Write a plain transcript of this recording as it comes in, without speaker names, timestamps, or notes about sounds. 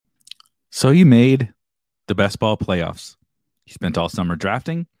So you made the best ball playoffs. You spent all summer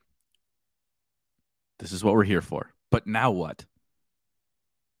drafting. This is what we're here for. But now what?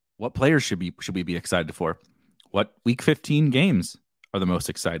 What players should we be excited for? What week 15 games are the most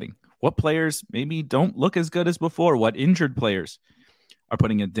exciting? What players maybe don't look as good as before? What injured players are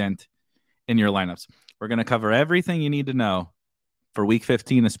putting a dent in your lineups? We're going to cover everything you need to know for week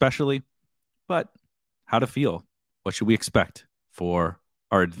 15 especially, but how to feel. What should we expect for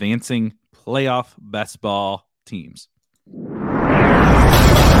our advancing playoff best ball teams?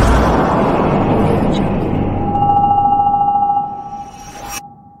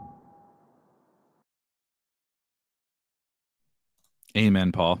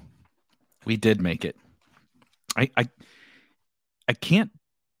 Amen, Paul. We did make it. I I, I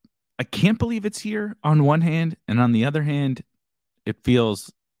can't believe it's here on one hand, and on the other hand, it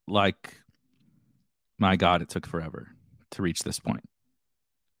feels like, my God, it took forever to reach this point.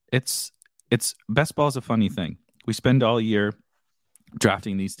 It's best ball is a funny thing. We spend all year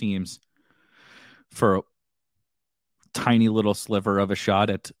drafting these teams for a tiny little sliver of a shot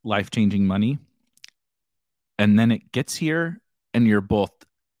at life-changing money. And then it gets here and you're both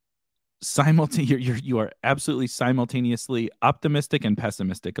you are absolutely simultaneously optimistic and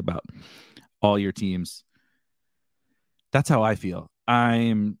pessimistic about all your teams. That's how I feel.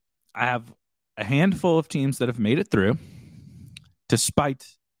 I have a handful of teams that have made it through despite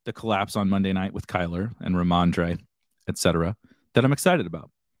the collapse on Monday night with Kyler and Ramondre, etc., that I'm excited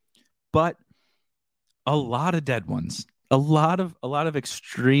about. But a lot of dead ones. A lot of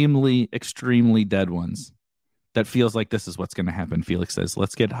extremely, extremely dead ones. That feels like this is what's going to happen. Felix says,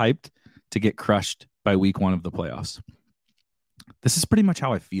 let's get hyped to get crushed by week 1 of the playoffs. This is pretty much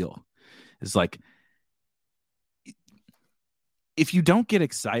how I feel. It's like, if you don't get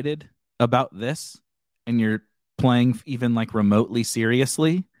excited about this and you're playing even like remotely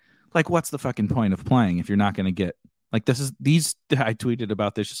seriously, like what's the fucking point of playing if you're not going to get like I tweeted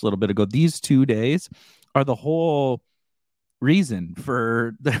about this just a little bit ago. These 2 days are the whole reason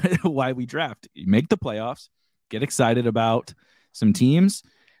for why we draft. You make the playoffs, get excited about some teams.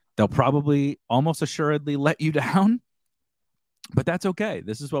 They'll probably almost assuredly let you down, but that's okay.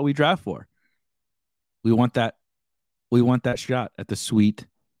 This is what we draft for. We want that shot at the sweet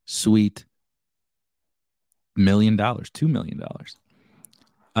 $1 million, $2 million.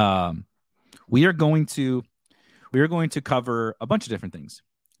 We are going to cover a bunch of different things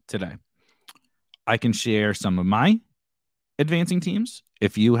today. I can share some of my advancing teams.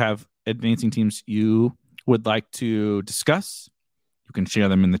 If you have advancing teams you would like to discuss, you can share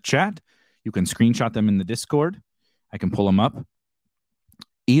them in the chat. You can screenshot them in the Discord. I can pull them up.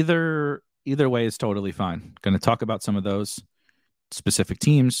 Either way is totally fine. Going to talk about some of those specific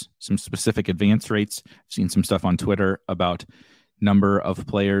teams, some specific advance rates. I've seen some stuff on Twitter about number of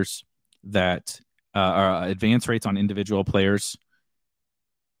players that are advance rates on individual players.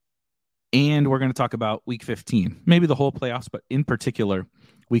 And we're going to talk about week 15, maybe the whole playoffs, but in particular,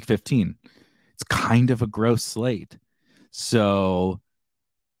 week 15. It's kind of a gross slate. So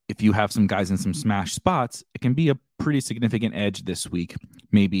if you have some guys in some smash spots, it can be a pretty significant edge this week,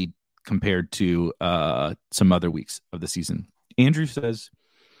 maybe compared to some other weeks of the season. Andrew says,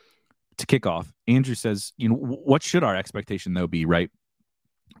 to kick off, Andrew says, what should our expectation, though, be, right,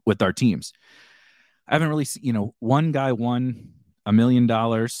 with our teams? I haven't really seen, one guy won $1 million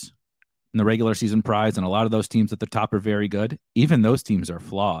in the regular season prize, and a lot of those teams at the top are very good. Even those teams are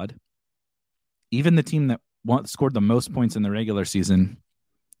flawed. Even the team that scored the most points in the regular season,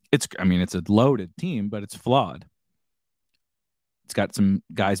 it's a loaded team, but it's flawed. It's got some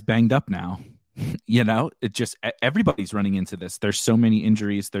guys banged up now. It just, everybody's running into this. There's so many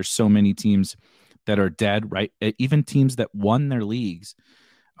injuries. There's so many teams that are dead, right? Even teams that won their leagues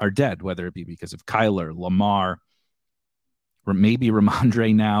are dead, whether it be because of Kyler, Lamar, or maybe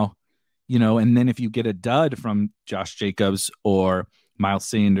Ramondre now, and then if you get a dud from Josh Jacobs or Miles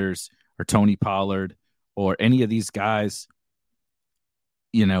Sanders or Tony Pollard or any of these guys,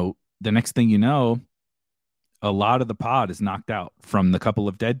 the next thing you know, a lot of the pod is knocked out, from the couple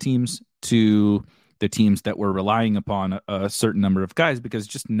of dead teams to the teams that were relying upon a certain number of guys, because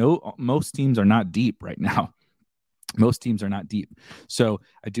most teams are not deep right now. Most teams are not deep. So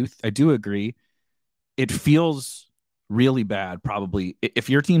I do agree. It feels really bad, probably, if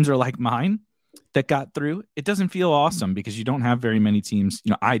your teams are like mine that got through. It doesn't feel awesome because you don't have very many teams.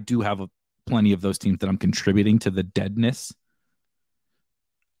 I do have plenty of those teams that I'm contributing to the deadness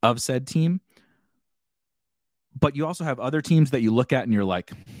of said team. But you also have other teams that you look at and you're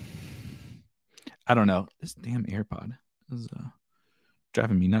like, I don't know. This damn AirPod is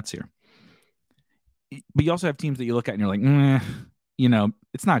driving me nuts here. But you also have teams that you look at and you're like,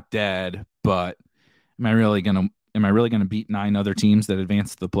 it's not dead, but am I really gonna beat 9 other teams that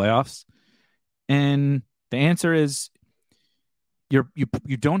advance to the playoffs? And the answer is you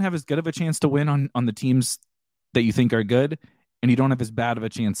don't have as good of a chance to win on the teams that you think are good, and you don't have as bad of a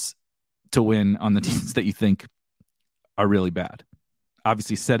chance to win on the teams that you think are really bad.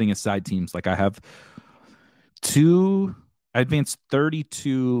 Obviously, setting aside teams, like I advanced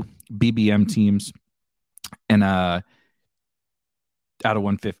 32 BBM teams and out of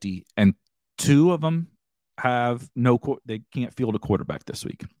 150, and 2 of them they can't field a quarterback this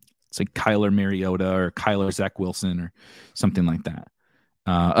week. It's like Kyler Mariota or Zach Wilson or something like that.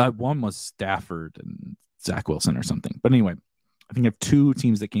 One was Stafford and Zach Wilson or something. But anyway, I think I have 2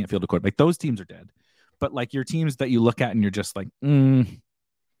 teams that can't field a quarterback. Those teams are dead. But like your teams that you look at and you're just like, not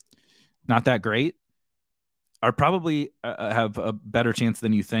that great, are probably have a better chance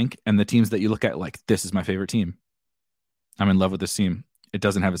than you think. And the teams that you look at like, this is my favorite team. I'm in love with this team. It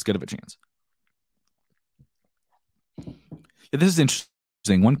doesn't have as good of a chance. Yeah, this is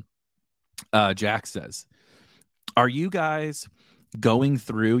interesting. One, Jack says, are you guys going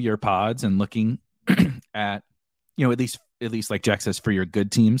through your pods and looking at, at least like Jack says, for your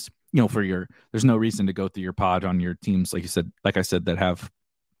good teams, there's no reason to go through your pod on your teams, like I said, that have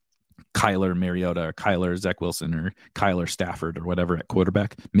Kyler Mariota or Kyler Zach Wilson or Kyler Stafford or whatever at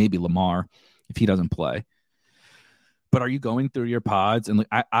quarterback, maybe Lamar if he doesn't play. But are you going through your pods? And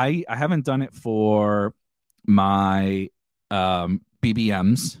I haven't done it for my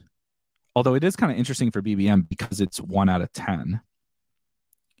BBMs, although it is kind of interesting for BBM because it's 1 out of 10.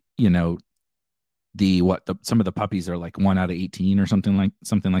 Some of the puppies are like 1 out of 18 or something like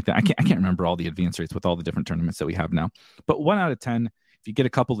that. I can't remember all the advance rates with all the different tournaments that we have now. But 1 out of 10, if you get a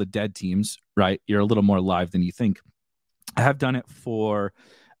couple of dead teams, right, you're a little more live than you think. I have done it for.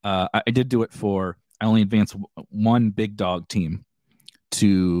 I did do it for. I only advanced 1 big dog team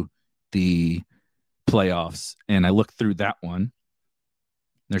to the playoffs, and I looked through that one.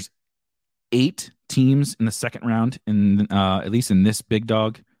 There's 8 teams in the second round, at least in this big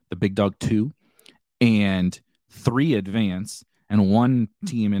dog, the big dog 2, and 3 advance, and 1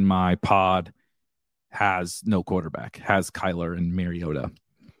 team in my pod has no quarterback, has Kyler and Mariota,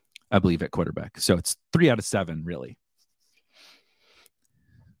 I believe, at quarterback. So it's 3 out of 7, really.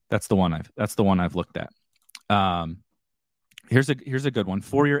 That's the one I've looked at. Here's a good one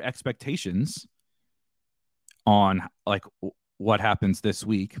for your expectations on like what happens this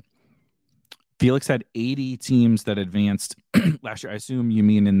week. Felix had 80 teams that advanced last year. I assume you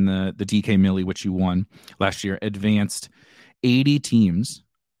mean in the DK Millie, which you won last year, advanced 80 teams,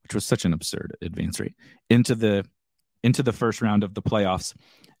 which was such an absurd advance rate, into the first round of the playoffs,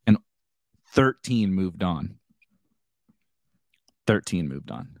 and 13 moved on. 13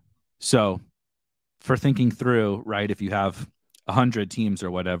 moved on. So for thinking through, right, if you have 100 teams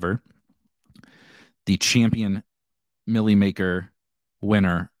or whatever, the champion Millie Maker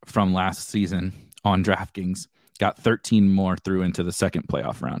winner from last season on DraftKings got 13 more through into the second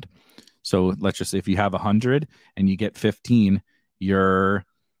playoff round. So let's just say if you have 100 and you get 15, you're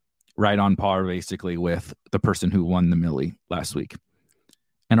right on par basically with the person who won the Millie last week.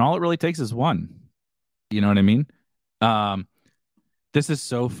 And all it really takes is 1. You know what I mean? This is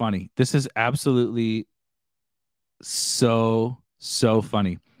so funny. This is absolutely so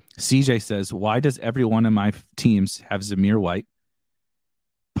funny. CJ says, why does every one of my teams have Zamir White?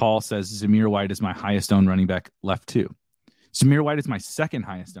 Paul says, Zamir White is my highest owned running back, left 2. Zamir White is my second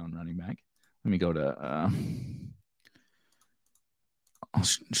highest owned running back. Let me go to I'll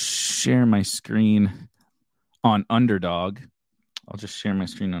share my screen on Underdog. I'll just share my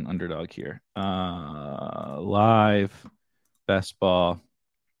screen on Underdog here. Live best ball.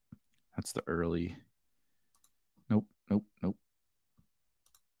 That's the early. Nope.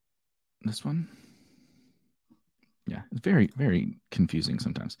 This one. Yeah, it's very, very confusing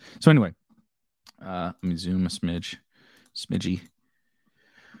sometimes. So anyway, let me zoom a smidgy.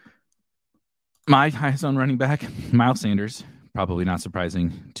 My highest owned running back, Miles Sanders, probably not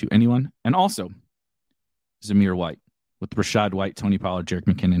surprising to anyone, and also Zamir White with Rashad White, Tony Pollard, Jerick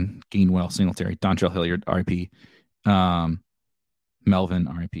McKinnon, Gainwell, Singletary, Dontrell Hilliard, RIP, Melvin,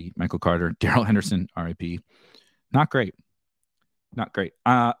 RIP, Michael Carter, Darrell Henderson, RIP. Not great.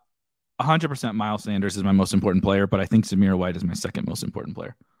 100% Miles Sanders is my most important player, but I think Zamir White is my second most important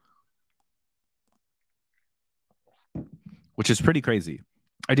player, which is pretty crazy.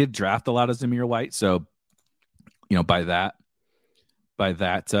 I did draft a lot of Zamir White, so by that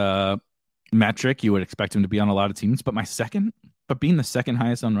metric, you would expect him to be on a lot of teams. But being the second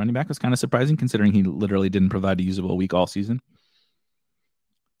highest on running back was kind of surprising, considering he literally didn't provide a usable week all season.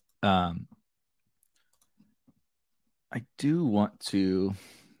 I do want to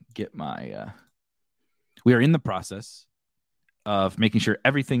get my we are in the process of making sure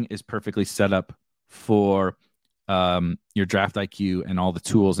everything is perfectly set up for your draft IQ and all the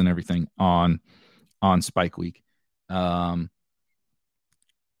tools and everything on Spike Week. I'm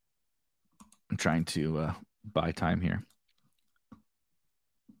trying to buy time here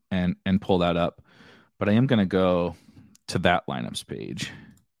and pull that up, but I am going to go to that lineups page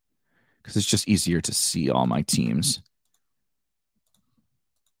because it's just easier to see all my teams.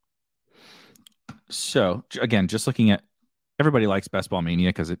 So again, just looking at, everybody likes Best Ball Mania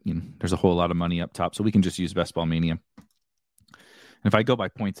because there's a whole lot of money up top, so we can just use Best Ball Mania. And if I go by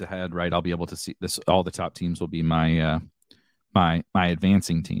points ahead, right, I'll be able to see this. All the top teams will be my my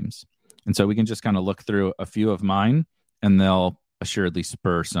advancing teams, and so we can just kind of look through a few of mine, and they'll assuredly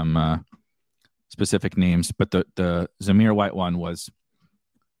spur some specific names. But the Zamir White one was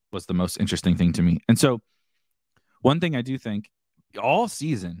the most interesting thing to me. And so one thing I do think all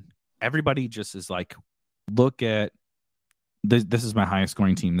season, everybody just is like, look at this is my highest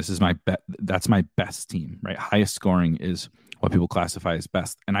scoring team. This is that's my best team, right? Highest scoring is what people classify as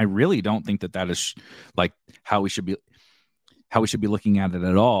best. And I really don't think that is like how we should be looking at it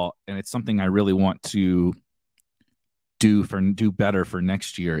at all. And it's something I really want to do better for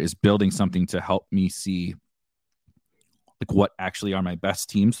next year, is building something to help me see like what actually are my best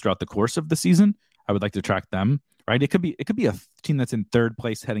teams throughout the course of the season. I would like to track them, right? It could be a team that's in third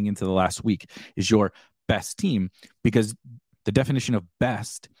place heading into the last week is your best team, because the definition of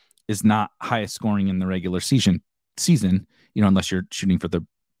best is not highest scoring in the regular season, unless you're shooting for the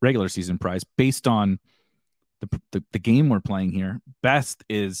regular season prize based on the game we're playing here. Best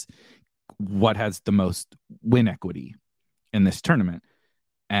is what has the most win equity in this tournament.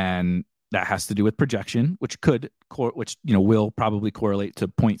 And that has to do with projection, which will probably correlate to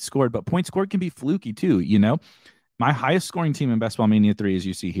points scored, but points scored can be fluky too. My highest scoring team in Best Ball Mania 3, as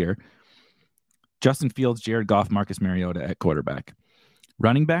you see here, Justin Fields, Jared Goff, Marcus Mariota at quarterback.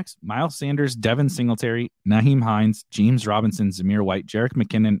 Running backs, Miles Sanders, Devin Singletary, Nyheim Hines, James Robinson, Zamir White, Jerick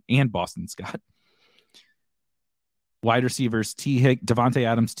McKinnon, and Boston Scott. Wide receivers, Devontae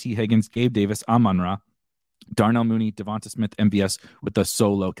Adams, T. Higgins, Gabe Davis, Amon-Ra, Darnell Mooney, Devonta Smith, MVS with the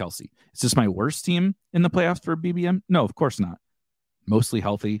solo Kelsey. Is this my worst team in the playoffs for BBM? No, of course not. Mostly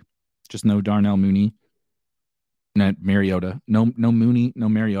healthy. Just no Darnell Mooney. No Mariota. No Mooney, no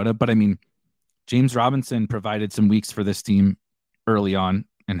Mariota. But I mean, James Robinson provided some weeks for this team early on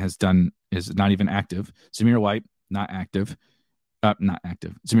and is not even active. Zamir White, not active.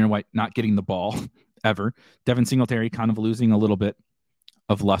 Zamir White, not getting the ball ever. Devin Singletary kind of losing a little bit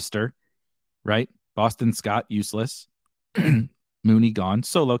of luster, right? Boston Scott, useless. Mooney gone.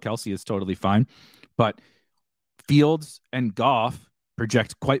 Solo Kelsey is totally fine. But Fields and Goff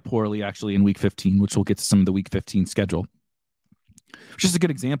project quite poorly, actually, in Week 15, which we'll get to some of the Week 15 schedule. Which is a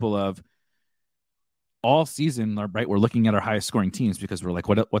good example of all season, right? We're looking at our highest scoring teams because we're like,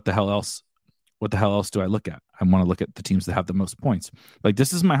 what the hell else? What the hell else do I look at? I want to look at the teams that have the most points. Like,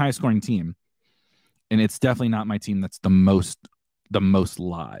 this is my highest scoring team, and it's definitely not my team that's the most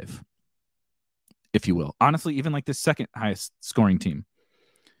live, if you will. Honestly, even like the second highest scoring team,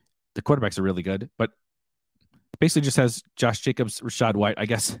 the quarterbacks are really good, but basically just has Josh Jacobs, Rachaad White. I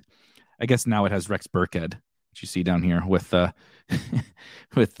guess now it has Rex Burkhead, which you see down here with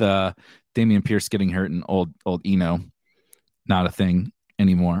with Dameon Pierce getting hurt and old Eno, not a thing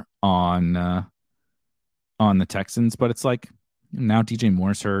anymore on the Texans. But it's like now DJ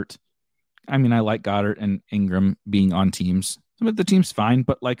Moore's hurt. I mean, I like Goddard and Ingram being on teams. Some of the team's fine,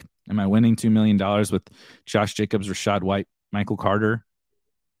 but like, am I winning $2 million with Josh Jacobs, Rachaad White, Michael Carter,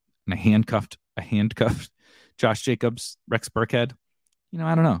 and a handcuffed Josh Jacobs, Rex Burkhead?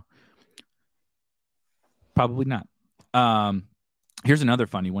 I don't know. Probably not. Here's another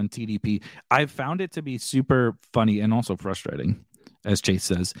funny one, TDP. I've found it to be super funny and also frustrating, as Chase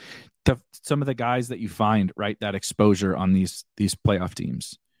says. Some of the guys that you find, right, that exposure on these playoff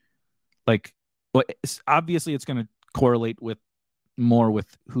teams. Like, well, obviously it's going to correlate more with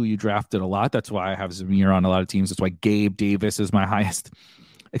who you drafted a lot. That's why I have Zamir on a lot of teams. That's why Gabe Davis is my highest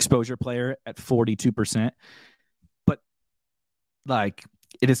exposure player at 42%. But like,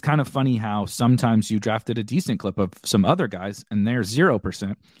 it is kind of funny how sometimes you drafted a decent clip of some other guys and they're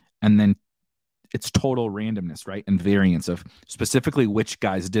 0%. And then it's total randomness, right? And variance of specifically which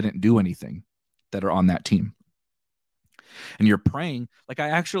guys didn't do anything that are on that team. And you're praying. Like, I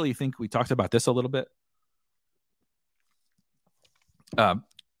actually think we talked about this a little bit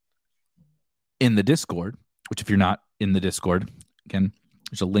in the Discord, which if you're not in the Discord, again,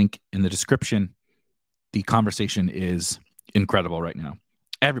 there's a link in the description. The conversation is incredible right now.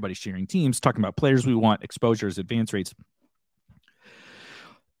 Everybody's sharing teams, talking about players we want, exposures, advance rates,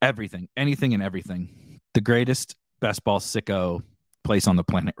 everything, anything and everything. The greatest best ball sicko place on the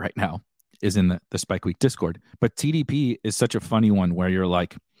planet right now is in the Spike Week Discord. But TDP is such a funny one where you're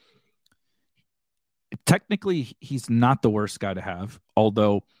like, technically, he's not the worst guy to have,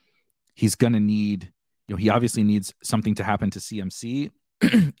 although he's going to need, he obviously needs something to happen to CMC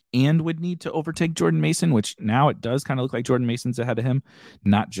and would need to overtake Jordan Mason, which now it does kind of look like Jordan Mason's ahead of him,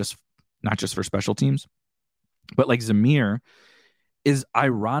 not just for special teams. But like Zamir is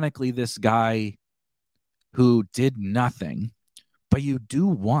ironically this guy who did nothing, but you do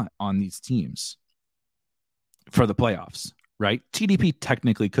want on these teams for the playoffs, right? TDP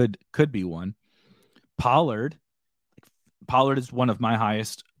technically could be one. Pollard is one of my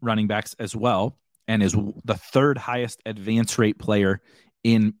highest running backs as well, and is the third highest advance rate player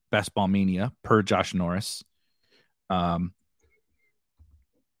in Best Ball Mania per Josh Norris.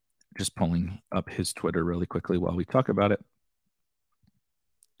 Just pulling up his Twitter really quickly while we talk about it.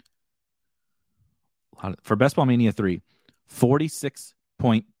 For Best Ball Mania 3,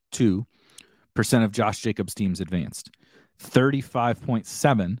 46.2% of Josh Jacobs teams advanced.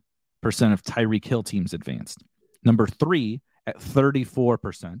 35.7% of Tyreek Hill teams advanced. Number 3 at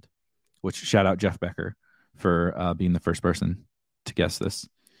 34%, which shout out Jeff Becker for being the first person to guess this.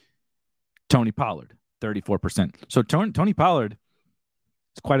 Tony Pollard, 34%. So Tony Pollard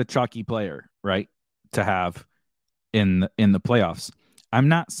is quite a chalky player, right, to have in the playoffs. I'm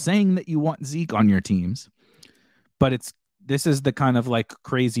not saying that you want Zeke on your teams, but this is the kind of like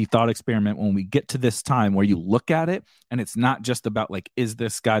crazy thought experiment when we get to this time where you look at it and it's not just about like, is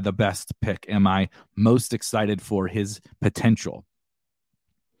this guy the best pick? Am I most excited for his potential?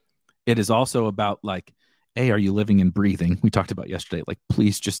 It is also about like, hey, are you living and breathing? We talked about yesterday, like,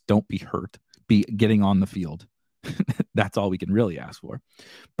 please just don't be hurt, be getting on the field. That's all we can really ask for.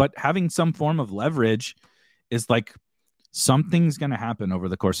 But having some form of leverage is like, something's going to happen over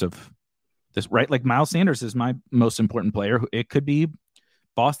the course of this, right? Like Miles Sanders is my most important player. It could be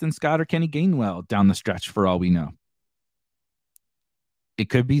Boston Scott or Kenny Gainwell down the stretch for all we know. It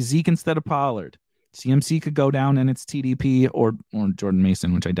could be Zeke instead of Pollard. CMC could go down and it's TDP or Jordan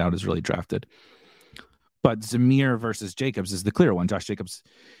Mason, which I doubt is really drafted. But Zamir versus Jacobs is the clear one. Josh Jacobs,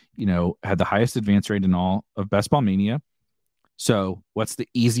 had the highest advance rate in all of Best Ball Mania. So what's the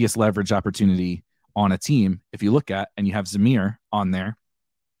easiest leverage opportunity on a team if you look at and you have Zamir on there?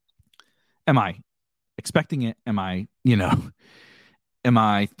 Am I expecting it? Am I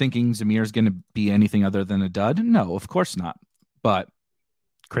thinking Zamir is going to be anything other than a dud? No, of course not. But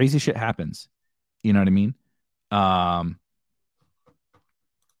crazy shit happens. You know what I mean?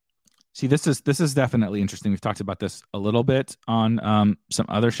 See, this is definitely interesting. We've talked about this a little bit on some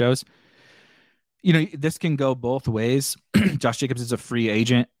other shows. This can go both ways. Josh Jacobs is a free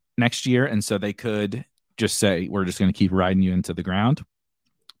agent next year, and so they could just say, we're just going to keep riding you into the ground.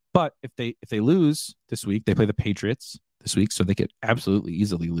 But if they lose this week, they play the Patriots this week, so they could absolutely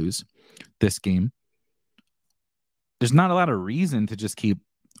easily lose this game. There's not a lot of reason to just keep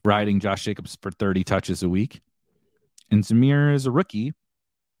riding Josh Jacobs for 30 touches a week. And Zamir is a rookie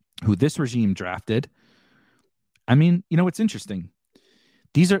who this regime drafted. I mean, it's interesting.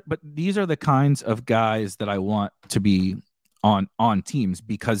 These are the kinds of guys that I want to be on teams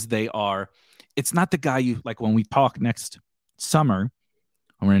because it's not the guy you like when we talk next summer.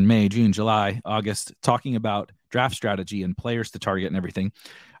 We're in May, June, July, August, talking about draft strategy and players to target and everything.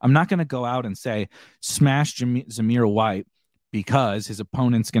 I'm not going to go out and say, smash Zamir White because his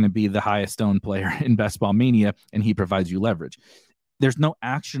opponent's going to be the highest owned player in Best Ball Mania and he provides you leverage. There's no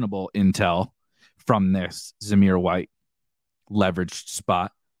actionable intel from this Zamir White leveraged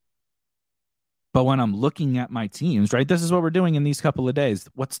spot. But when I'm looking at my teams, right, this is what we're doing in these couple of days.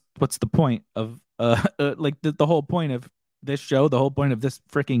 What's the point of like the whole point of this show, the whole point of this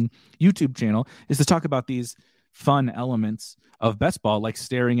freaking YouTube channel is to talk about these fun elements of best ball, like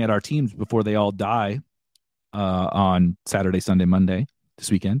staring at our teams before they all die on Saturday, Sunday, Monday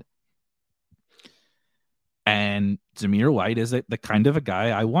this weekend. And Zamir White is the kind of a guy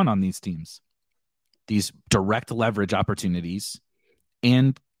I want on these teams. These direct leverage opportunities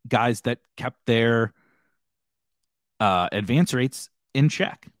and guys that kept their advance rates in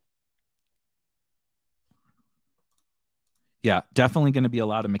check. Yeah, definitely going to be a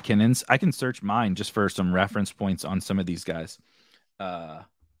lot of McKinnons. I can search mine just for some reference points on some of these guys. So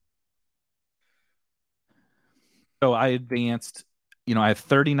I advanced, I have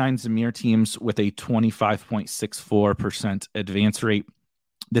 39 Zamir teams with a 25.64% advance rate.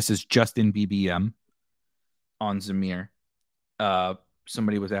 This is just in BBM on Zamir.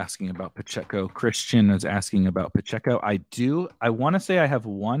 Somebody was asking about Pacheco. Christian was asking about Pacheco. I want to say I have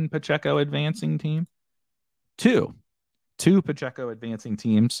one Pacheco advancing team. Two. Two Pacheco advancing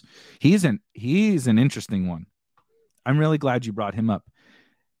teams. He's an interesting one. I'm really glad you brought him up.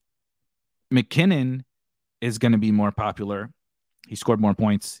 McKinnon is going to be more popular. He scored more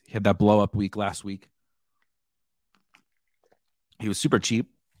points. He had that blow up week last week. He was super cheap.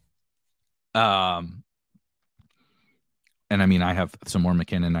 And I mean, I have some more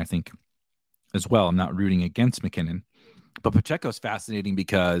McKinnon, I think, as well. I'm not rooting against McKinnon, but Pacheco's fascinating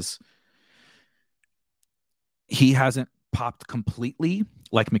because he hasn't popped completely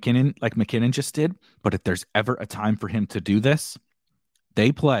like McKinnon just did. But if there's ever a time for him to do this,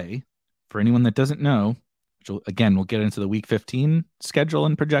 they play, for anyone that doesn't know, which again, we'll get into the week 15 schedule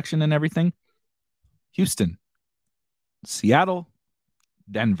and projection and everything. Houston, Seattle,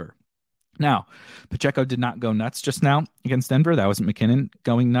 Denver. Now, Pacheco did not go nuts just now against Denver. That wasn't McKinnon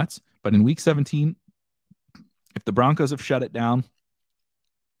going nuts. But in week 17, if the Broncos have shut it down,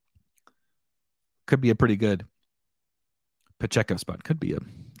 could be a pretty good Pacheco spot. Could be a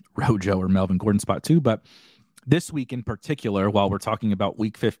Rojo or Melvin Gordon spot too. But this week in particular, while we're talking about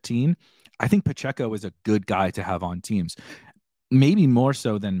week 15, I think Pacheco is a good guy to have on teams. Maybe more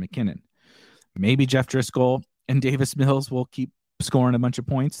so than McKinnon. Maybe Jeff Driscoll and Davis Mills will keep scoring a bunch of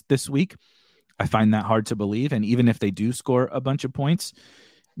points this week. I find that hard to believe. And even if they do score a bunch of points,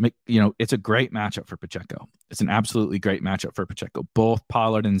 it's a great matchup for Pacheco. It's an absolutely great matchup for Pacheco. Both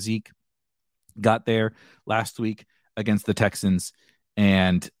Pollard and Zeke got there last week against the Texans,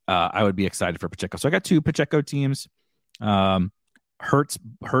 and I would be excited for Pacheco. So I got two Pacheco teams.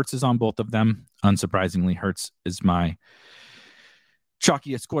 Hurts is on both of them. Unsurprisingly, Hurts is my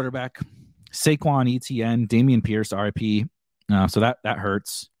chalkiest quarterback. Saquon, ETN, Dameon Pierce, RIP. So that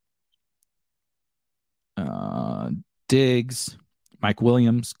hurts. Diggs, Mike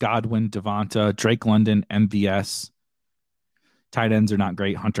Williams, Godwin, Devonta, Drake London, MVS. Tight ends are not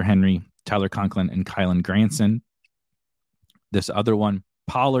great. Hunter Henry, Tyler Conklin, and Kylan Granson. This other one,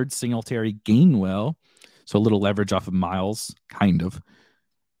 Pollard, Singletary, Gainwell. So a little leverage off of Miles, kind of.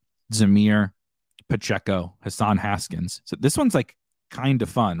 Zamir, Pacheco, Hassan Haskins. So this one's like kind of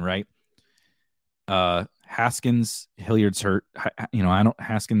fun, right? Haskins, Hilliard's hurt.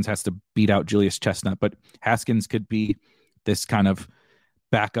 Haskins has to beat out Julius Chestnut, but Haskins could be this kind of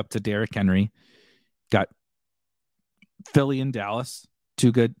backup to Derrick Henry. Got Philly and Dallas,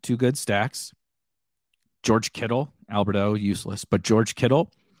 two good stacks. George Kittle, Alberto, useless, but George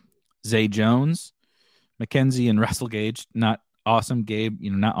Kittle, Zay Jones, McKenzie, and Russell Gage, not awesome. Gabe,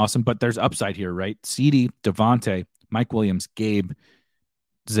 not awesome, but there's upside here, right? CD, Devontae, Mike Williams, Gabe,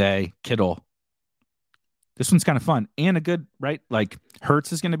 Zay, Kittle. This one's kind of fun and a good, right? Like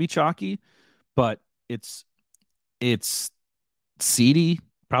Hurts is going to be chalky, but it's CD,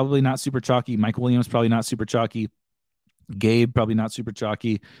 probably not super chalky. Mike Williams, probably not super chalky. Gabe, probably not super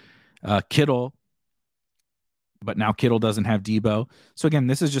chalky. Kittle, but now Kittle doesn't have Debo. So again,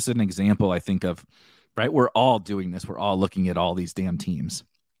 this is just an example, I think, of, right? We're all doing this. We're all looking at all these damn teams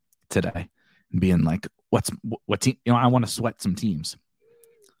today and being like, what team? I want to sweat some teams.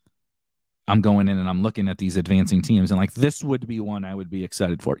 I'm going in and I'm looking at these advancing teams, and like this would be one I would be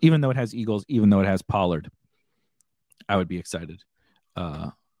excited for, even though it has Eagles, even though it has Pollard. I would be excited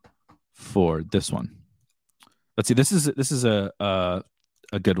for this one. Let's see. This is a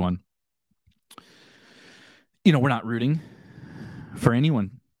good one. We're not rooting for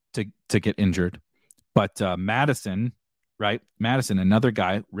anyone to get injured, but Madison, right? Madison, another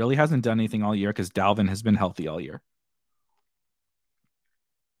guy, really hasn't done anything all year because Dalvin has been healthy all year.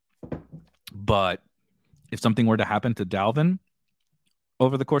 But if something were to happen to Dalvin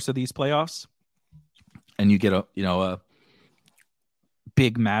over the course of these playoffs, and you get a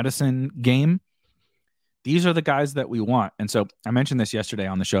big Madison game, these are the guys that we want. And so I mentioned this yesterday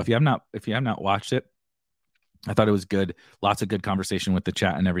on the show. If you have not watched it, I thought it was good. Lots of good conversation with the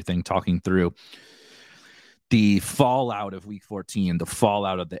chat and everything, talking through the fallout of week 14, the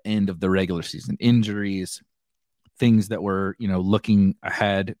fallout of the end of the regular season, injuries, things that were, looking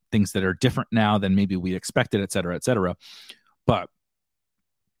ahead, things that are different now than maybe we expected, et cetera, et cetera. But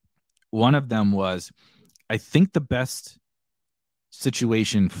one of them was, I think the best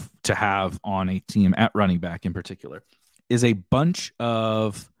situation to have on a team at running back in particular is a bunch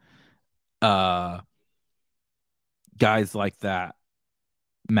of guys like that.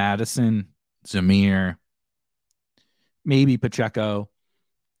 Madison, Zamir, maybe Pacheco,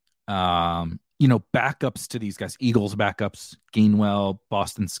 backups to these guys, Eagles backups, Gainwell,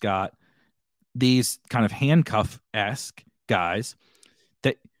 Boston Scott, these kind of handcuff-esque guys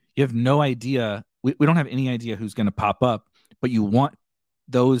that you have no idea. We don't have any idea who's going to pop up, but you want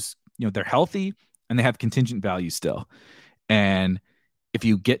those, they're healthy and they have contingent value still. And if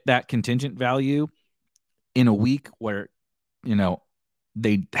you get that contingent value in a week where,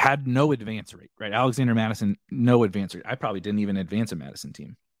 they had no advance rate, right? Alexander Mattison, no advance rate. I probably didn't even advance a Mattison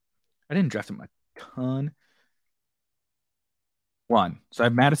team. I didn't draft him a ton. One. So I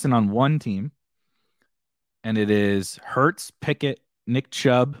have Mattison on one team, and it is Hurts, Pickett, Nick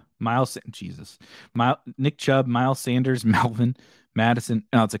Chubb, Nick Chubb, Miles Sanders, Melvin, Mattison.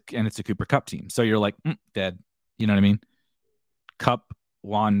 No, it's a Cooper Kupp team. So you're like, dead. You know what I mean? Kupp,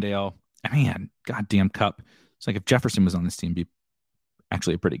 Wandale. Man, goddamn Kupp. It's like if Jefferson was on this team, it'd be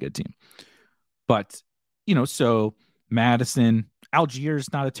actually a pretty good team. But, so Mattison,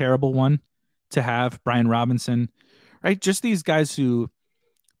 Algiers, not a terrible one to have. Brian Robinson, right? Just these guys who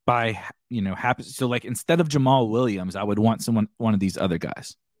happen. So like instead of Jamal Williams, I would want one of these other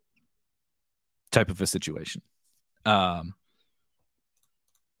guys type of a situation. Howdy,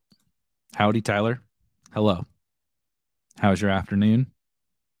 Tyler. Hello. How's your afternoon?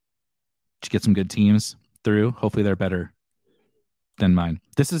 Did you get some good teams through? Hopefully they're better than mine.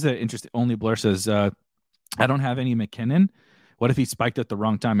 This is an interesting. Only Blur says, I don't have any McKinnon. What if he spiked at the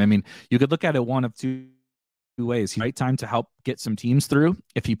wrong time? I mean, you could look at it one of two ways. Right time to help get some teams through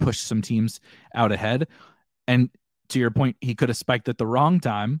if he pushed some teams out ahead. And to your point, he could have spiked at the wrong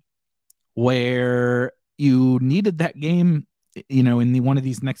time where you needed that game, in one of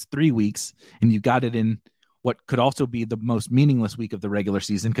these next 3 weeks, and you got it in what could also be the most meaningless week of the regular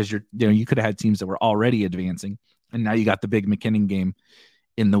season because you could have had teams that were already advancing, and now you got the big McKinnon game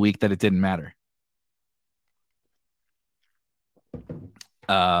in the week that it didn't matter.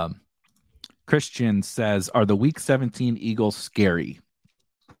 Christian says, are the week 17 Eagles scary?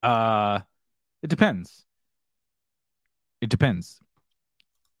 It depends. It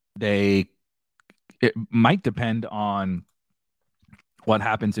might depend on what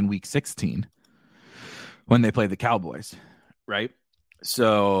happens in week 16 when they play the Cowboys, right?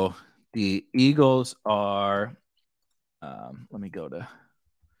 So the Eagles are, we'll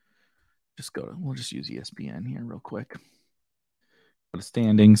just use ESPN here real quick. Go to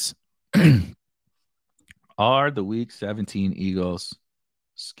standings. Are the week 17 Eagles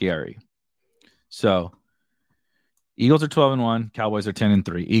scary? So Eagles are 12-1, Cowboys are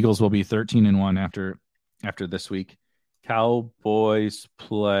 10-3. Eagles will be 13-1 after this week. Cowboys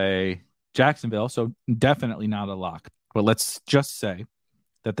play Jacksonville, so definitely not a lock. But let's just say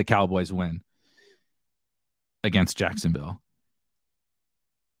that the Cowboys win against Jacksonville.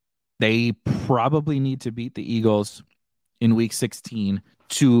 They probably need to beat the Eagles in week 16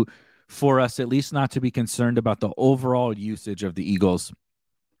 for us at least not to be concerned about the overall usage of the Eagles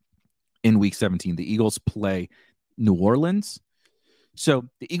in week 17. The Eagles play New Orleans. So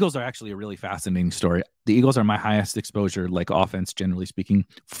the Eagles are actually a really fascinating story. The Eagles are my highest exposure, like offense, generally speaking.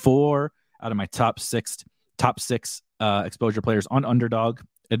 4 out of my top six exposure players on underdog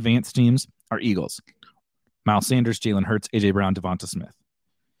advanced teams are Eagles. Miles Sanders, Jalen Hurts, AJ Brown, Devonta Smith.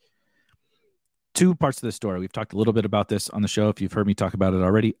 2 parts of the story. We've talked a little bit about this on the show. If you've heard me talk about it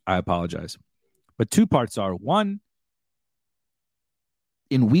already, I apologize. But 2 parts are, 1,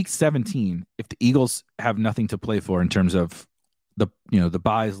 in week 17, if the Eagles have nothing to play for in terms of the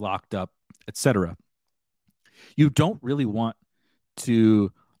buys locked up, etc., you don't really want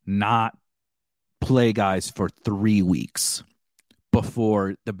to not play guys for 3 weeks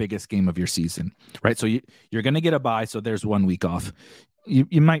before the biggest game of your season, right? So you're going to get a bye, so there's 1 week off.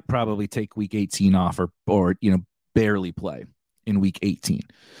 You might probably take week 18 off or barely play in week 18.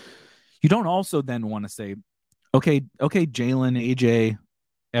 You don't also then want to say, okay, Jalen, AJ,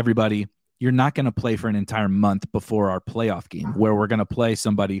 everybody, you're not going to play for an entire month before our playoff game where we're going to play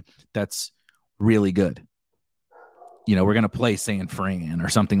somebody that's really good. We're going to play San Fran or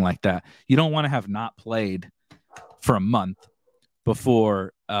something like that. You don't want to have not played for a month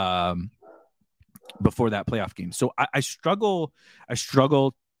before that playoff game. So I struggle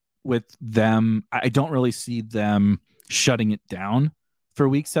with them. I don't really see them shutting it down for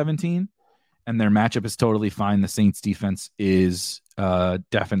week 17, and their matchup is totally fine. The Saints defense is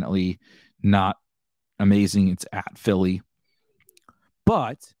definitely not amazing. It's at Philly.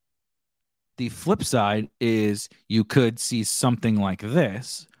 But the flip side is you could see something like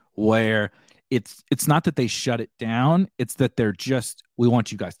this where it's not that they shut it down. It's that they're just, we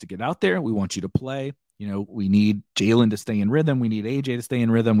want you guys to get out there. We want you to play. We need Jalen to stay in rhythm. We need AJ to stay in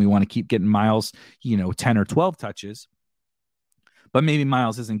rhythm. We want to keep getting Miles, 10 or 12 touches. But maybe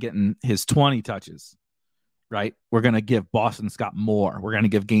Miles isn't getting his 20 touches, right? We're going to give Boston Scott more. We're going to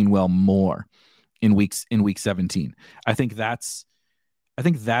give Gainwell more in week 17. I think that's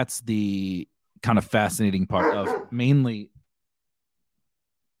the kind of fascinating part of mainly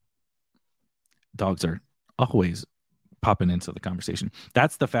dogs are always popping into the conversation.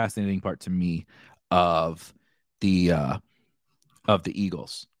 That's the fascinating part to me of the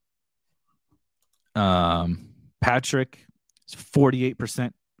Eagles. Patrick,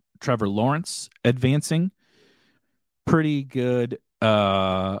 48%. Trevor Lawrence advancing. Pretty good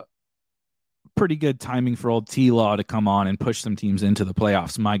timing for old T-Law to come on and push some teams into the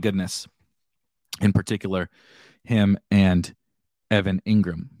playoffs. My goodness. In particular, him and Evan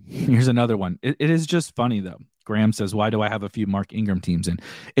Ingram. Here's another one. It is just funny, though. Graham says, why do I have a few Mark Ingram teams in?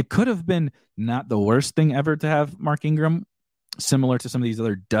 It could have been not the worst thing ever to have Mark Ingram, similar to some of these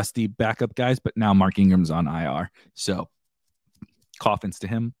other dusty backup guys, but now Mark Ingram's on IR. So, coffins to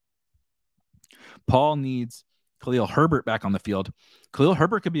him. Paul needs Khalil Herbert back on the field. Khalil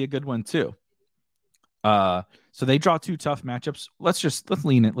Herbert could be a good one, too. So they draw two tough matchups.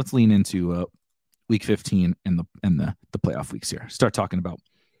 Let's lean into week 15 and the playoff weeks here. Start talking about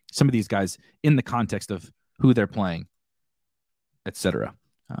some of these guys in the context of who they're playing, etc.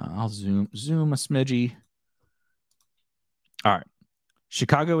 I'll zoom a smidgy. All right.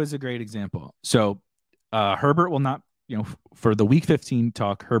 Chicago is a great example. So Herbert will not, for the week 15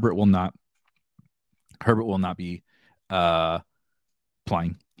 talk, Herbert will not be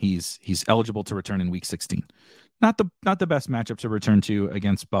playing. He's eligible to return in week 16. Not the best matchup to return to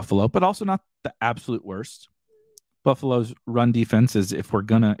against Buffalo, but also not the absolute worst. Buffalo's run defense is if we're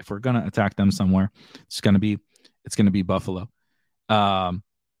gonna attack them somewhere, it's gonna be Buffalo. But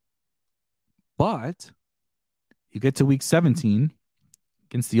you get to week 17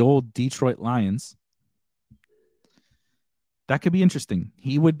 against the old Detroit Lions. That could be interesting.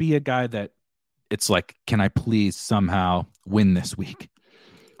 He would be a guy that it's like, can I please somehow win this week?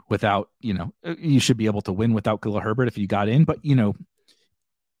 Without, you should be able to win without Khalil Herbert if you got in, but,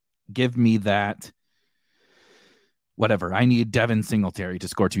 give me that, whatever. I need Devin Singletary to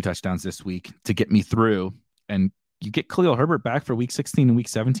score 2 touchdowns this week to get me through. And you get Khalil Herbert back for week 16 and week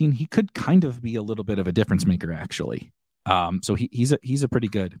 17. He could kind of be a little bit of a difference maker, actually. So he's a pretty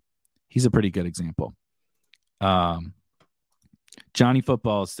good example. Johnny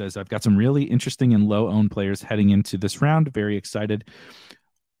Football says, I've got some really interesting and low-owned players heading into this round. Very excited.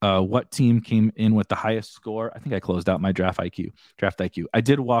 What team came in with the highest score? I think I closed out my draft IQ. I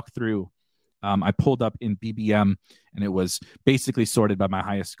did walk through. I pulled up in BBM, and it was basically sorted by my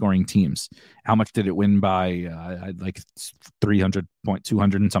highest scoring teams. How much did it win by? Like 300 point,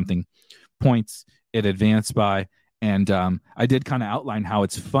 200 and something points it advanced by. And I did kind of outline how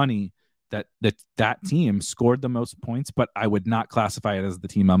it's funny that team scored the most points, but I would not classify it as the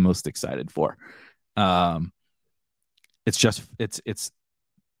team I'm most excited for. It's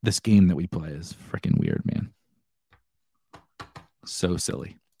this game that we play is freaking weird, man. So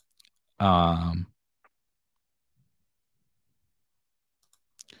silly.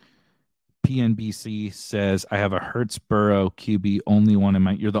 PNBC says, I have a Hurts Burrow QB, only one in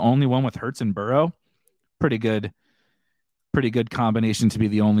my. You're the only one with Hurts and Burrow? Pretty good combination to be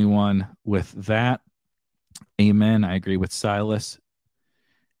the only one with that. Amen. I agree with Silas.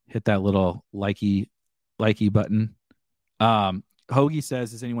 Hit that little likey button. Hoagie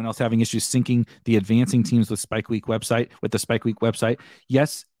says, is anyone else having issues syncing the advancing teams with the Spike Week website?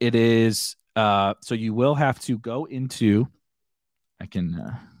 Yes, it is. So you will have to go into, I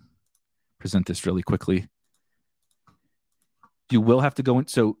can present this really quickly. You will have to go in.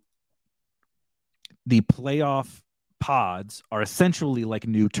 So the playoff pods are essentially like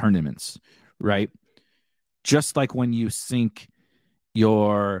new tournaments, right? Just like when you sync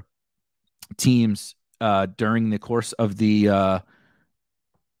your teams during the course of the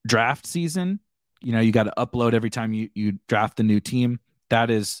draft season, you got to upload every time you draft a new team.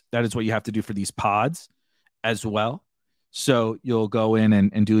 That is what you have to do for these pods as well. So you'll go in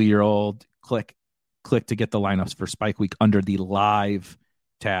and do your old click to get the lineups for Spike Week under the live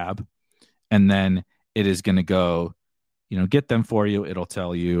tab. And then it is going to go, get them for you. It'll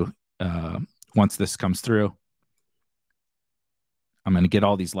tell you once this comes through, I'm going to get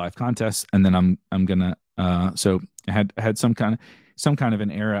all these live contests, and then I'm going to so I had some kind of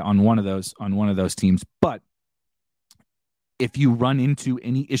an error on one of those teams. But if you run into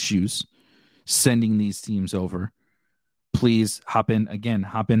any issues sending these teams over, please hop in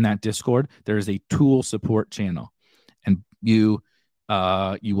that Discord. There is a tool support channel, and you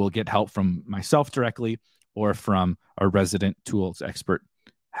will get help from myself directly or from our resident tools expert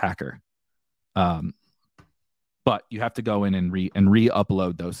hacker. But you have to go in and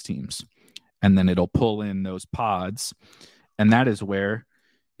re-upload those teams, and then it'll pull in those pods, and that is where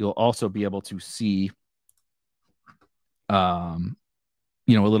you'll also be able to see, a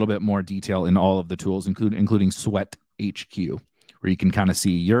little bit more detail in all of the tools, including Sweat HQ, where you can kind of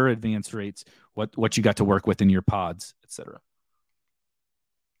see your advance rates, what you got to work with in your pods, etc.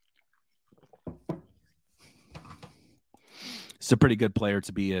 It's a pretty good player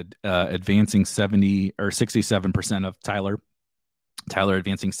to be advancing 70 or 67% of Tyler. Tyler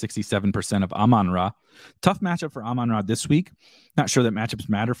advancing 67% of Amon-Ra. Tough matchup for Amon-Ra this week. Not sure that matchups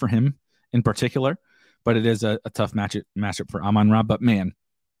matter for him in particular, but it is a tough matchup for Amon-Ra. But man,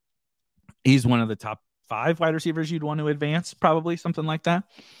 he's one of the top 5 wide receivers you'd want to advance, probably something like that.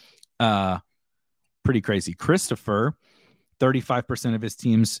 Pretty crazy. Christopher, 35% of his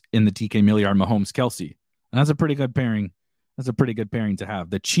teams in the DK Millie are Mahomes Kelsey. And that's a pretty good pairing. That's a pretty good pairing to have.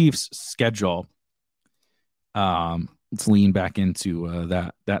 The Chiefs' schedule. Let's lean back into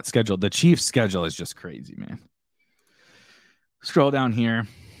that schedule. The Chiefs' schedule is just crazy, man. Scroll down here.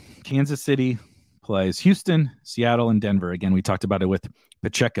 Kansas City plays Houston, Seattle, and Denver. Again, we talked about it with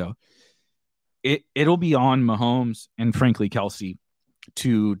Pacheco. It'll be on Mahomes and frankly Kelsey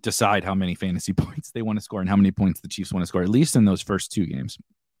to decide how many fantasy points they want to score and how many points the Chiefs want to score, at least in those first 2 games.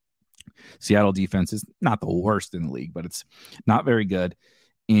 Seattle defense is not the worst in the league, but it's not very good.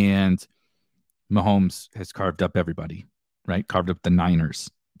 And Mahomes has carved up everybody, right? Carved up the Niners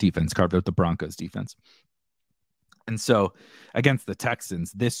defense, carved up the Broncos defense. And so against the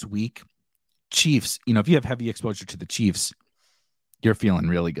Texans this week, Chiefs, if you have heavy exposure to the Chiefs, you're feeling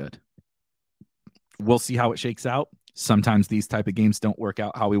really good. We'll see how it shakes out. Sometimes these type of games don't work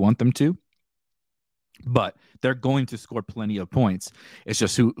out how we want them to, but they're going to score plenty of points. It's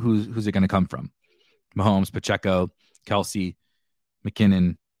just who's it going to come from? Mahomes, Pacheco, Kelsey,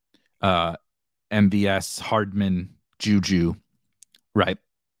 McKinnon, MVS, Hardman, Juju, right?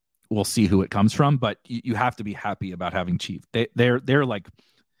 We'll see who it comes from, but you have to be happy about having Chief. They're like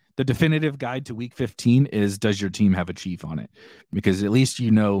the definitive guide to Week 15 is, does your team have a Chief on it? Because at least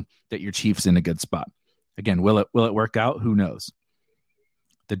you know that your Chief's in a good spot. Again, will it work out? Who knows?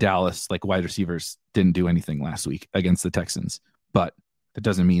 The Dallas wide receivers didn't do anything last week against the Texans, but that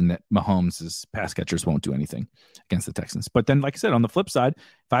doesn't mean that Mahomes' pass catchers won't do anything against the Texans. But then, like I said, on the flip side,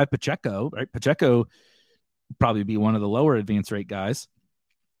 if I have Pacheco, right? Pacheco probably be one of the lower advance rate guys.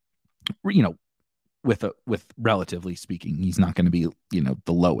 With relatively speaking, he's not going to be,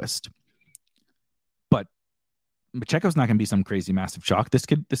 the lowest. But Pacheco's not going to be some crazy massive shock. This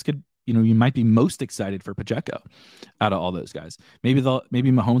could, you might be most excited for Pacheco out of all those guys. Maybe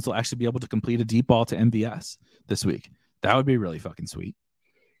Mahomes will actually be able to complete a deep ball to MVS this week. That would be really fucking sweet.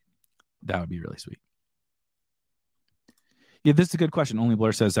 That would be really sweet. Yeah, this is a good question. Only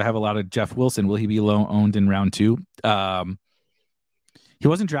Blur says, I have a lot of Jeff Wilson. Will he be low owned in round 2? He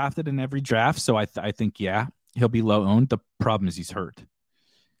wasn't drafted in every draft, so I think, yeah, he'll be low owned. The problem is he's hurt.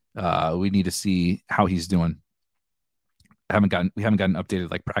 We need to see how he's doing. We haven't gotten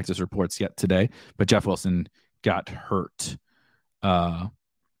updated practice reports yet today, but Jeff Wilson got hurt.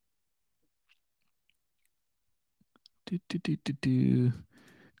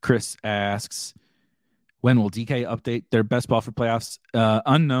 Chris asks, when will DK update their best ball for playoffs?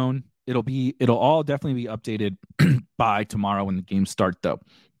 Unknown. It'll all definitely be updated by tomorrow when the games start, though.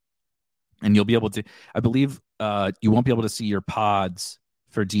 And you'll be able to, I believe, you won't be able to see your pods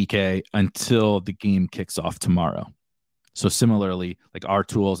for DK until the game kicks off tomorrow. So similarly, our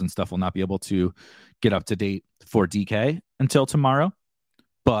tools and stuff will not be able to get up to date for DK until tomorrow,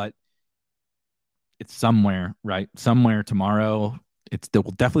 but it's somewhere, right? Somewhere tomorrow. It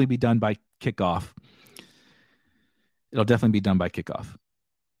will definitely be done by kickoff. It'll definitely be done by kickoff.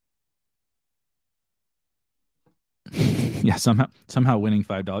 Yeah, somehow winning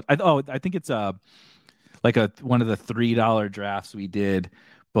 $5. I think it's one of the $3 drafts we did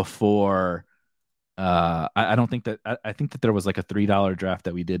before. I don't think that I think that there was a $3 draft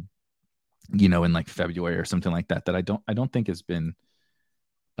that we did, in February or something like that. That I don't think has been.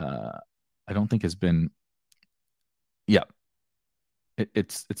 Yeah,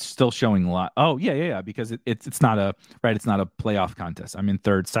 it's still showing a lot. Oh yeah. Because it's not a playoff contest. I'm in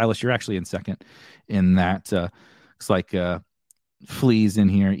third. Silas, you're actually in second. In that, looks like Flea's in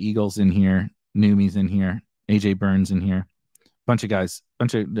here, Eagles in here, Noomies in here, AJ Burns in here. Bunch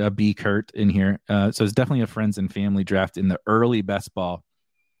of B Kurt in here. So it's definitely a friends and family draft in the early best ball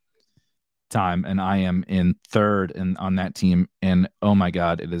time, and I am in third on that team. And oh my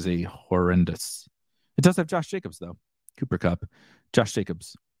God, it is a horrendous. It does have Josh Jacobs though, Cooper Kupp, Josh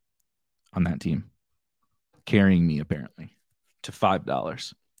Jacobs on that team, carrying me apparently to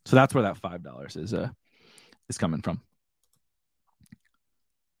 $5. So that's where that $5 is coming from.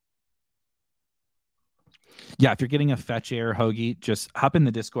 Yeah, if you're getting a fetch air hoagie, just hop in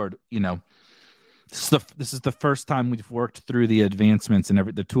the Discord. This is the first time we've worked through the advancements and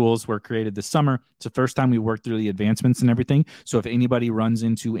the tools were created this summer. It's the first time we worked through the advancements and everything. So if anybody runs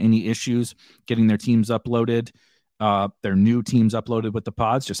into any issues getting their teams uploaded, their new teams uploaded with the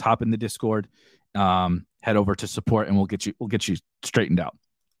pods, just hop in the Discord, head over to support, and we'll get you straightened out.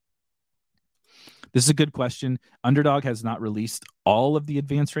 This is a good question. Underdog has not released all of the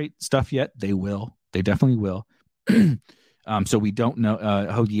advance rate stuff yet. They will. They definitely will. So we don't know.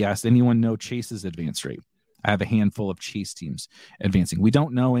 Hoagie asked, anyone know Chase's advance rate? I have a handful of Chase teams advancing. We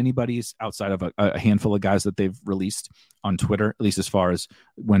don't know anybody's outside of a handful of guys that they've released on Twitter, at least as far as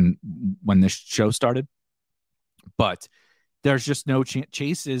when this show started. But there's just no chance.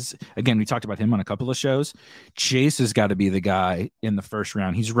 Chase is, again, we talked about him on a couple of shows. Chase has got to be the guy in the first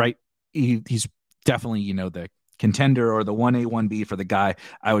round. He's right. He's definitely, the contender or the 1A, 1B for the guy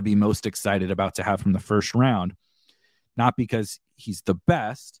I would be most excited about to have from the first round. Not because he's the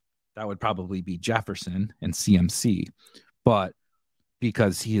best, that would probably be Jefferson and CMC, but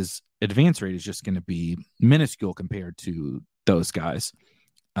because his advance rate is just going to be minuscule compared to those guys,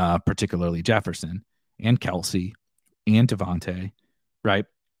 particularly Jefferson and Kelsey and Devontae, right?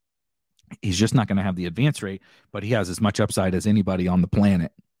 He's just not going to have the advance rate, but he has as much upside as anybody on the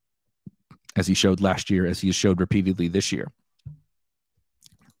planet, as he showed last year, as he showed repeatedly this year.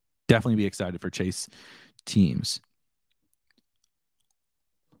 Definitely be excited for Chase teams.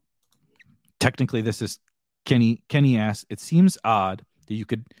 Technically, this is Kenny asked, it seems odd that you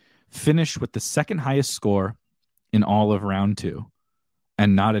could finish with the second highest score in all of round 2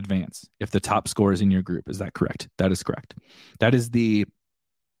 and not advance if the top score is in your group. Is that correct? That is correct. That is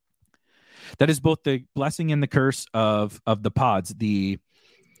both the blessing and the curse of the pods. The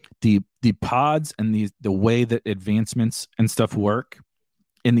pods and the way that advancements and stuff work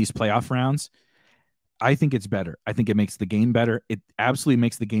in these playoff rounds, I think it's better. I think it makes the game better. It absolutely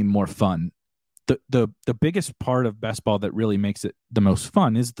makes the game more fun. The biggest part of best ball that really makes it the most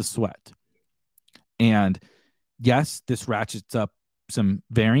fun is the sweat. And yes, this ratchets up some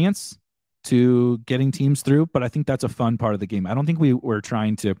variance to getting teams through, but I think that's a fun part of the game. I don't think we were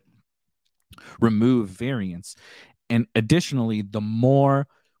trying to remove variance. And additionally, the more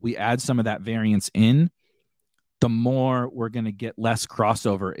we add some of that variance in, the more we're going to get less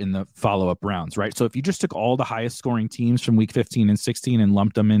crossover in the follow-up rounds, right? So if you just took all the highest scoring teams from week 15 and 16 and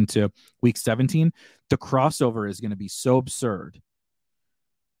lumped them into week 17, the crossover is going to be so absurd,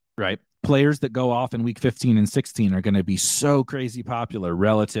 right? Players that go off in week 15 and 16 are going to be so crazy popular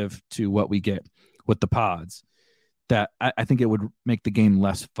relative to what we get with the pods that I think it would make the game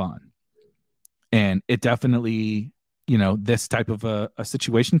less fun. And it definitely, this type of a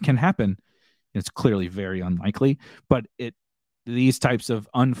situation can happen. It's clearly very unlikely, but these types of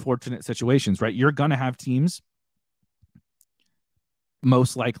unfortunate situations, right? You're going to have teams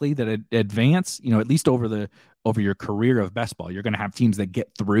most likely that advance, at least over your career of best ball. You're going to have teams that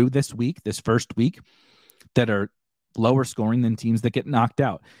get through this first week, that are lower scoring than teams that get knocked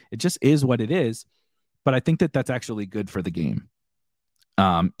out. It just is what it is. But I think that that's actually good for the game.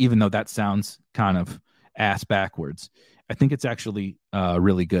 Even though that sounds kind of ass backwards, I think it's actually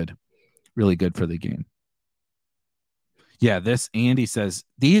really good for the game. Yeah, Andy says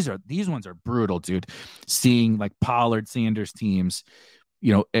these ones are brutal, dude. Seeing like Pollard Sanders teams,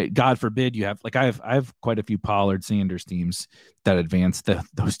 God forbid you have, like I have quite a few Pollard Sanders teams that advance.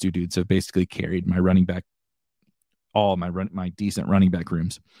 Those two dudes have basically carried my running back, all my decent running back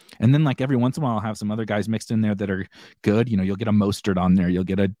rooms. And then like every once in a while I'll have some other guys mixed in there that are good. You'll get a Mostert on there, you'll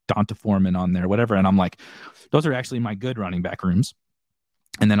get a Donta Foreman on there, whatever. And I'm like, those are actually my good running back rooms.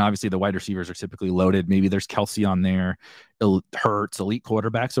 And then obviously the wide receivers are typically loaded. Maybe there's Kelsey on there, Hurts, elite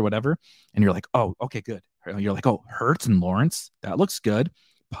quarterbacks or whatever. And you're like, oh, okay, good. You're like, oh, Hurts and Lawrence, that looks good.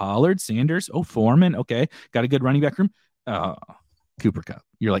 Pollard, Sanders, Foreman, okay, got a good running back room. Cooper Kupp.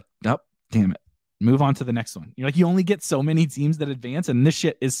 You're like, oh, damn it. Move on to the next one. You're like, you only get so many teams that advance, and this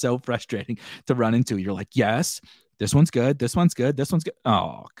shit is so frustrating to run into. You're like, yes, this one's good. This one's good. This one's good.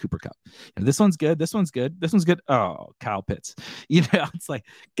 Oh, Cooper Kupp. This one's good. This one's good. This one's good. Oh, Kyle Pitts. It's like,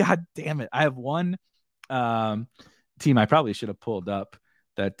 God damn it. I have one team I probably should have pulled up,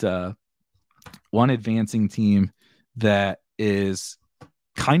 that one advancing team that is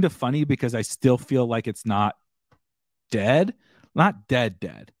kind of funny because I still feel like it's not dead. Not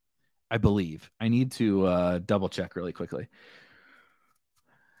dead. I believe. I need to double check really quickly.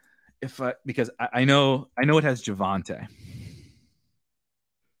 Because I know it has Javonte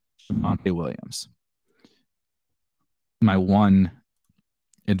Williams. My one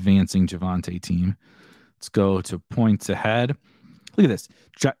advancing Javonte team. Let's go to points ahead. Look at this.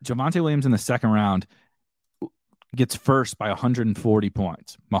 Javonte Williams in the second round gets first by 140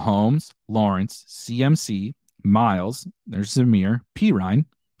 points. Mahomes, Lawrence, CMC, Miles, there's Zamir, Pirine.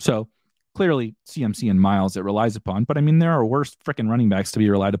 So clearly CMC and Miles it relies upon, but I mean, there are worse freaking running backs to be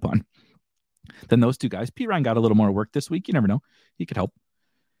relied upon than those two guys. Pirine got a little more work this week. You never know. He could help.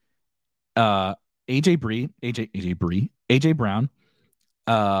 AJ Brown,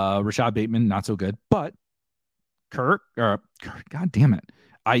 Rashad Bateman, not so good, but Kirk, God damn it.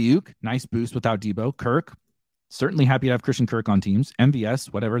 Ayuk, nice boost without Debo. Kirk, certainly happy to have Christian Kirk on teams.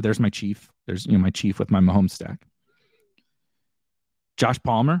 MVS, whatever. There's my chief. There's my chief with my Mahomes stack. Josh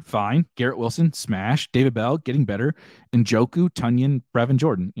Palmer, fine. Garrett Wilson, smash. David Bell, getting better. Njoku, Tunyon, Brevin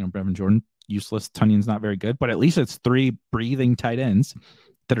Jordan. Brevin Jordan, useless. Tunyon's not very good, but at least it's 3 breathing tight ends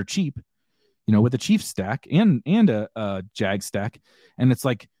that are cheap. With a Chiefs stack and a Jag stack, and it's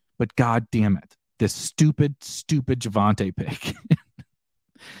like, but god damn it, this stupid Javonte pick,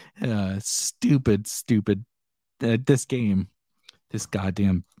 stupid. This game, this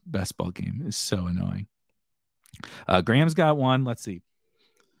goddamn best ball game is so annoying. Graham's got one. Let's see.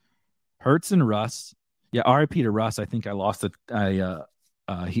 Hurts and Russ. Yeah, RIP to Russ. I think I lost it.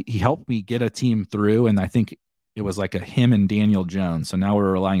 He helped me get a team through, and I think it was like a him and Daniel Jones. So now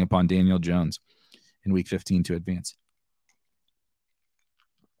we're relying upon Daniel Jones in week 15 to advance.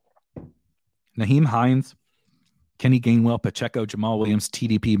 Naheem Hines, Kenny Gainwell, Pacheco, Jamal Williams,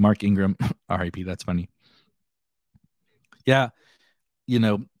 TDP, Mark Ingram. RIP, that's funny. Yeah,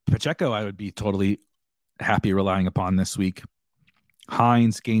 Pacheco I would be totally happy relying upon this week.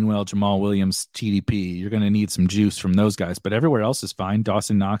 Hines, Gainwell, Jamal Williams, TDP. You're going to need some juice from those guys, but everywhere else is fine.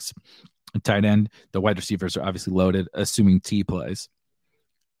 Dawson Knox, tight end. The wide receivers are obviously loaded, assuming T plays.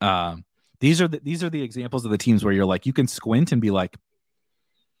 These are the examples of the teams where you're like, you can squint and be like,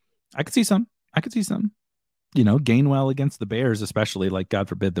 I could see some. Gainwell against the Bears, especially, like, God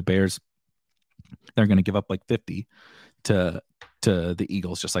forbid the Bears, they're going to give up like 50 to the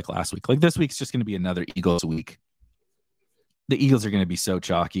Eagles just like last week. Like, this week's just going to be another Eagles week. The Eagles are going to be so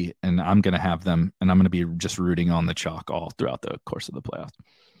chalky, and I'm going to have them, and I'm going to be just rooting on the chalk all throughout the course of the playoffs.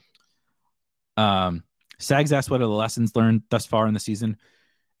 Sags asked, what are the lessons learned thus far in the season?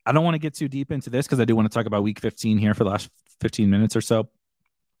 I don't want to get too deep into this because I do want to talk about week 15 here for the last 15 minutes or so.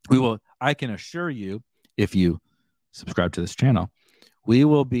 I can assure you, if you subscribe to this channel, we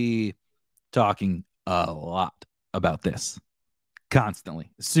will be talking a lot about this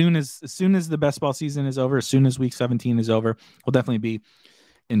constantly. As soon as the best ball season is over, as soon as week 17 is over, we'll definitely be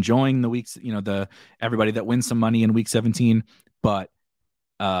enjoying the weeks, the everybody that wins some money in week 17, but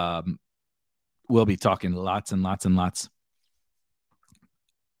we'll be talking lots and lots and lots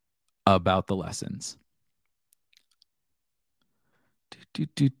about the lessons.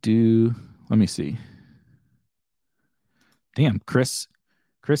 Let me see. Damn, Chris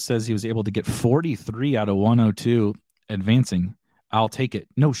says he was able to get 43 out of 102 advancing. I'll take it.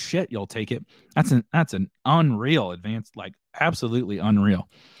 No shit, you'll take it. That's an unreal advance, like absolutely unreal.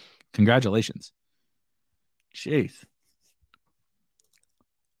 Congratulations. Jeez.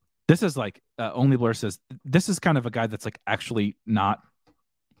 This is like Only Blur says this is kind of a guy that's like actually not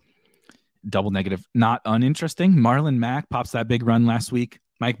double negative, not uninteresting. Marlon Mack pops that big run last week.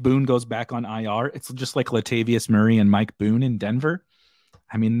 Mike Boone goes back on IR. It's just like Latavius Murray and Mike Boone in Denver.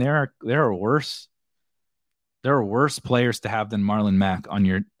 I mean, there are worse players to have than Marlon Mack on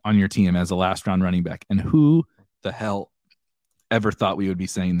your team as a last round running back. And who the hell ever thought we would be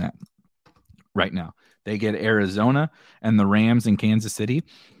saying that right now? They get Arizona and the Rams in Kansas City.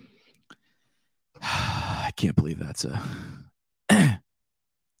 I can't believe that's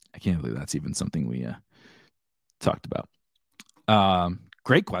even something we talked about.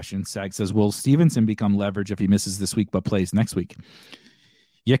 Great question. Sag says, will Stevenson become leverage if he misses this week but plays next week?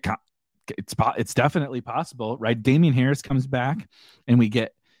 Yeah, it's definitely possible, right? Damian Harris comes back, and we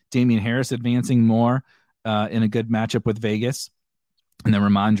get Damian Harris advancing more in a good matchup with Vegas. And then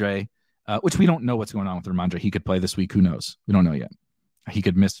Ramondre, which we don't know what's going on with Ramondre. He could play this week. Who knows? We don't know yet. He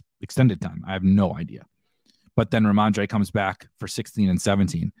could miss extended time. I have no idea. But then Ramondre comes back for 16 and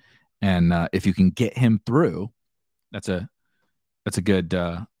 17. And if you can get him through, that's a good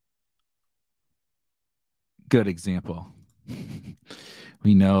example.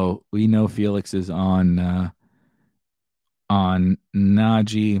 We know Felix is on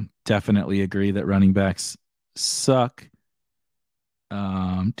Najee. Definitely agree that running backs suck.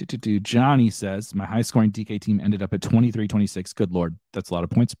 Johnny says, my high scoring DK team ended up at 23-26. Good Lord. That's a lot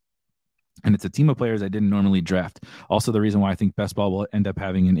of points. And it's a team of players I didn't normally draft. Also, the reason why I think best ball will end up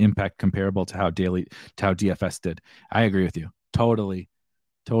having an impact comparable to how DFS did. I agree with you. Totally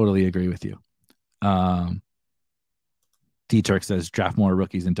agree with you. D-Turk says, draft more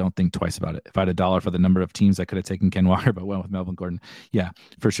rookies and don't think twice about it. If I had a dollar for the number of teams, I could have taken Ken Walker, but went with Melvin Gordon. Yeah,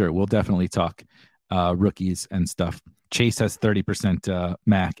 for sure. We'll definitely talk rookies and stuff. Chase has 30%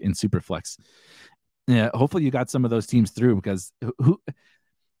 Mac in Superflex. Yeah, hopefully you got some of those teams through, because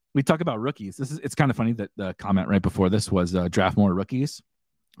we talk about rookies. It's kind of funny that the comment right before this was draft more rookies,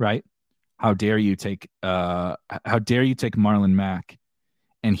 right? How dare you take Marlon Mack,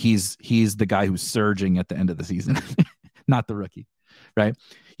 and he's the guy who's surging at the end of the season, not the rookie, right?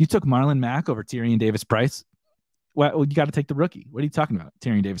 You took Marlon Mack over Tyrion Davis-Price. Well, you got to take the rookie. What are you talking about?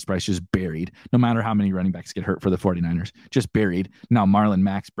 Tyrion Davis-Price just buried. No matter how many running backs get hurt for the 49ers, just buried. Now Marlon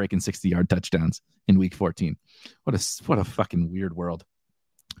Mack's breaking 60-yard touchdowns in week 14. What a fucking weird world.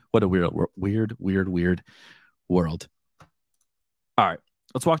 What a weird world. All right,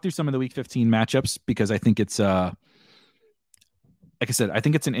 let's walk through some of the week 15 matchups, because I think it's like I said, I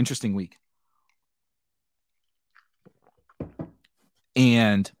think it's an interesting week.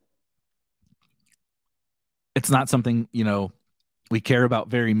 And it's not something, we care about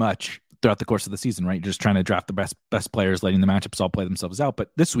very much throughout the course of the season, right? You're just trying to draft the best players, letting the matchups all play themselves out.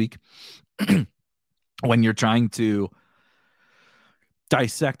 But this week, when you're trying to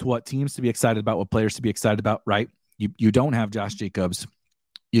dissect what teams to be excited about, what players to be excited about, right? You don't have Josh Jacobs.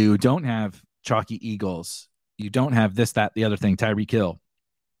 You don't have Chalky Eagles. You don't have this, that, the other thing, Tyreek Hill.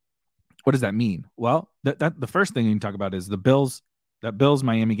 What does that mean? Well, that the first thing you can talk about is the Bills. That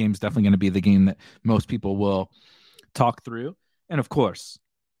Bills-Miami game is definitely going to be the game that most people will talk through. And of course,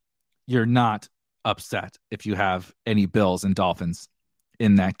 you're not upset if you have any Bills and Dolphins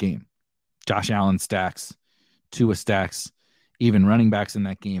in that game. Josh Allen stacks, Tua stacks, even running backs in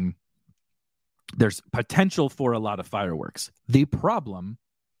that game. There's potential for a lot of fireworks. The problem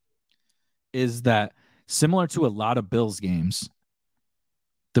is that, similar to a lot of Bills games,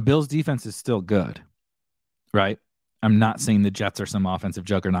 the Bills defense is still good, right? I'm not saying the Jets are some offensive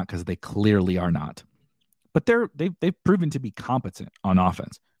juggernaut, because they clearly are not. But they've proven to be competent on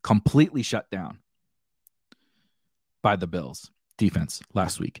offense, completely shut down by the Bills defense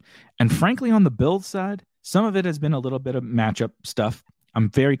last week. And frankly, on the Bills side, some of it has been a little bit of matchup stuff.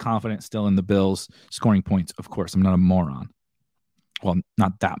 I'm very confident still in the Bills scoring points. Of course, I'm not a moron. Well,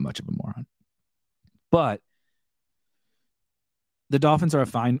 not that much of a moron. But the Dolphins are a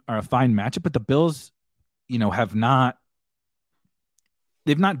fine matchup, but the Bills, they've not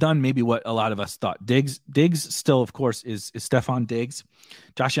done maybe what a lot of us thought. Diggs still, of course, is Stephon Diggs.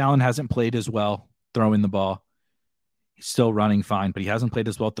 Josh Allen hasn't played as well throwing the ball. He's still running fine, but he hasn't played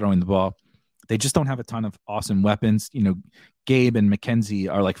as well throwing the ball. They just don't have a ton of awesome weapons. Gabe and McKenzie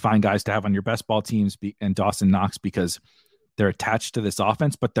are like fine guys to have on your best ball teams, and Dawson Knox, because they're attached to this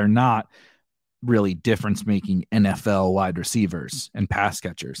offense, but they're not really difference-making NFL wide receivers and pass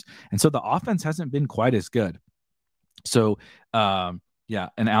catchers. And so the offense hasn't been quite as good. So, yeah,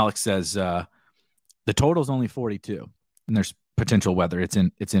 and Alex says the total is only 42, and there's potential weather. It's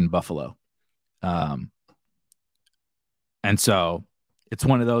in Buffalo. And so it's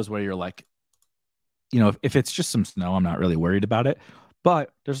one of those where you're like, if it's just some snow, I'm not really worried about it.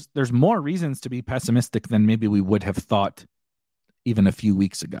 But there's more reasons to be pessimistic than maybe we would have thought even a few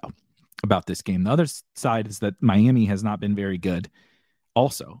weeks ago about this game. The other side is that Miami has not been very good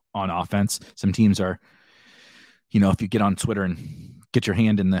also on offense. Some teams are, if you get on Twitter and get your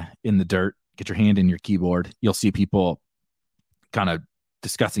hand in the dirt, get your hand in your keyboard, you'll see people kind of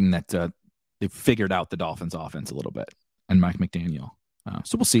discussing that they've figured out the Dolphins offense a little bit, and Mike McDaniel.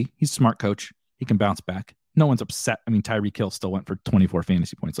 So we'll see. He's a smart coach. He can bounce back. No one's upset. I mean, Tyreek Hill still went for 24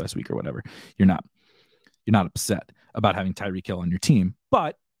 fantasy points last week or whatever. You're not upset about having Tyreek Hill on your team,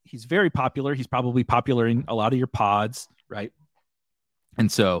 but he's very popular. He's probably popular in a lot of your pods, right?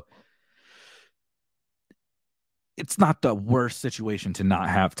 And so it's not the worst situation to not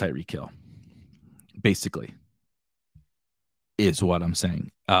have Tyreek Hill, basically, is what I'm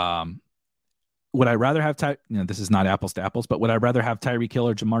saying. Would I rather have this is not apples to apples, but would I rather have Tyreek Hill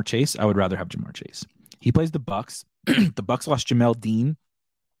or Jamar Chase? I would rather have Jamar Chase. He plays the Bucs. The Bucs lost Jamel Dean,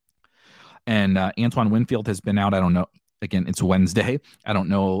 and Antoine Winfield has been out. I don't know. Again, it's Wednesday. I don't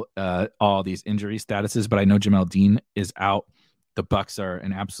know all these injury statuses, but I know Jamel Dean is out. The Bucs are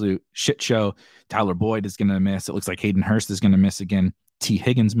an absolute shit show. Tyler Boyd is going to miss. It looks like Hayden Hurst is going to miss again. T.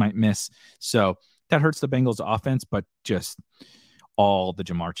 Higgins might miss. So that hurts the Bengals offense, but just all the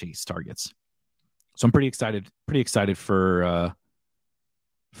Jamar Chase targets. So I'm pretty excited for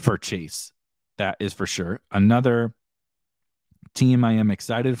Chase. That is for sure. Another team I am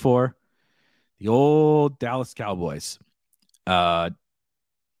excited for, the old Dallas Cowboys.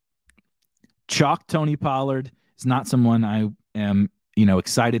 Chalk Tony Pollard is not someone I am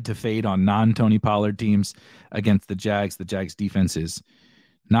excited to fade on non-Tony Pollard teams against the Jags. The Jags defense is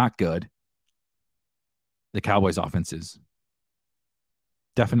not good. The Cowboys offense is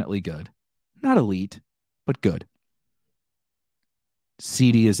definitely good. Not elite, but good.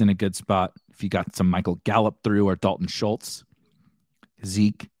 CD is in a good spot. If you got some Michael Gallup through or Dalton Schultz,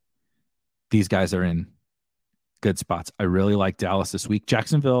 Zeke, these guys are in good spots. I really like Dallas this week.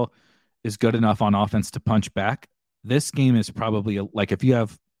 Jacksonville is good enough on offense to punch back. This game is probably like if you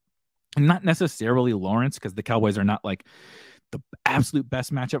have not necessarily Lawrence, because the Cowboys are not like the absolute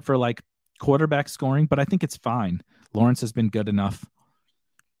best matchup for like quarterback scoring, but I think it's fine. Lawrence has been good enough.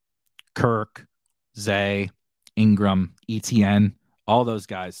 Kirk, Zay, Ingram, ETN, all those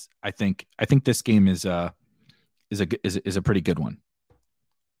guys. I think this game is a pretty good one.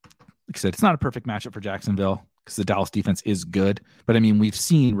 Like I said, it's not a perfect matchup for Jacksonville because the Dallas defense is good, but I mean we've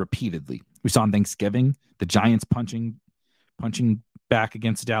seen repeatedly. We saw on Thanksgiving the Giants punching back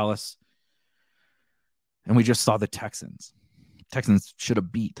against Dallas, and we just saw the Texans. Texans should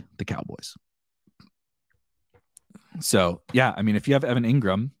have beat the Cowboys. So yeah, I mean if you have Evan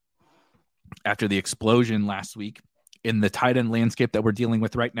Ingram after the explosion last week in the tight end landscape that we're dealing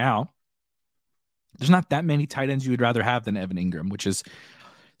with right now, there's not that many tight ends you would rather have than Evan Ingram, which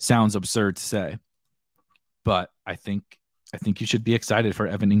sounds absurd to say, but I think you should be excited for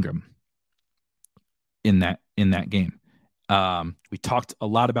Evan Ingram in that game. We talked a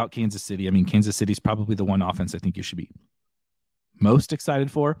lot about Kansas City. I mean, Kansas City's probably the one offense I think you should be most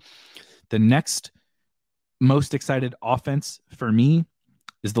excited for. The next most excited offense for me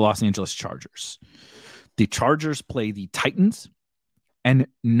is the Los Angeles Chargers. The Chargers play the Titans, and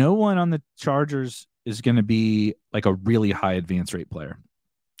no one on the Chargers is going to be like a really high advance rate player.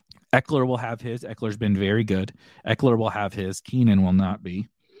 Eckler will have his. Eckler's been very good. Eckler will have his. Keenan will not be,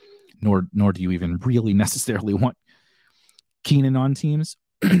 nor do you even really necessarily want Keenan on teams.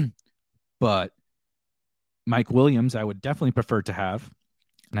 But Mike Williams, I would definitely prefer to have.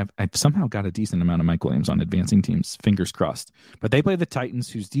 And I've somehow got a decent amount of Mike Williams on advancing teams. Fingers crossed. But they play the Titans,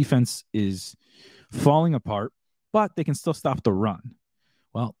 whose defense is falling apart, but they can still stop the run.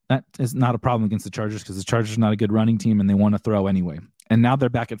 Well, that is not a problem against the Chargers because the Chargers are not a good running team and they want to throw anyway. And now they're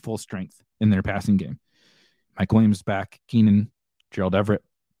back at full strength in their passing game. Mike Williams back, Keenan, Gerald Everett,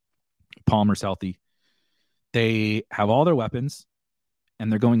 Palmer's healthy. They have all their weapons,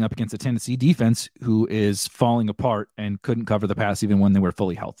 and they're going up against a Tennessee defense who is falling apart and couldn't cover the pass even when they were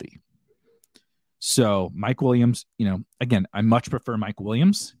fully healthy. So Mike Williams, again, I much prefer Mike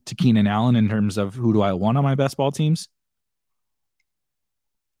Williams to Keenan Allen in terms of who do I want on my best ball teams.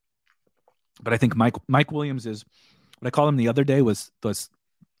 But I think Mike Williams is what I called him the other day was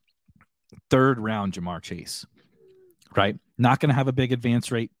third round Jamar Chase, right? Not going to have a big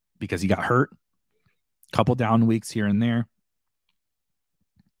advance rate because he got hurt, couple down weeks here and there.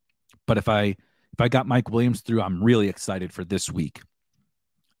 But if I got Mike Williams through, I'm really excited for this week,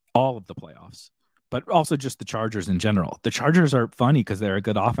 all of the playoffs, but also just the Chargers in general. The Chargers are funny because they're a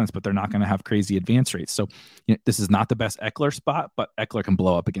good offense, but they're not going to have crazy advance rates. So this is not the best Eckler spot, but Eckler can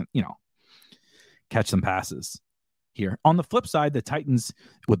blow up again, catch some passes here. On the flip side, the Titans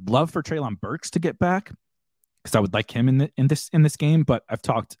would love for Treylon Burks to get back because I would like him in this game. But I've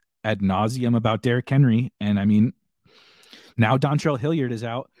talked ad nauseum about Derrick Henry, and I mean, now Dontrell Hilliard is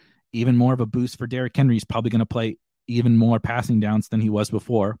out. Even more of a boost for Derrick Henry. He's probably going to play even more passing downs than he was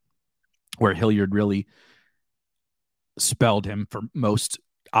before, where Hilliard really spelled him for most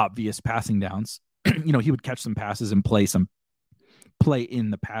obvious passing downs. He would catch some passes and play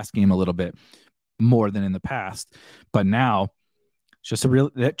in the pass game a little bit more than in the past. But now it's just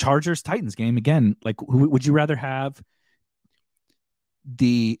that Chargers Titans game again. Like, who would you rather have?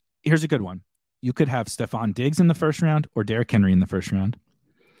 Here's a good one. You could have Stephon Diggs in the first round or Derrick Henry in the first round.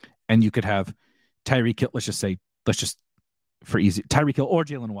 And you could have Tyreek Hill, let's just for easy, Tyreek Hill or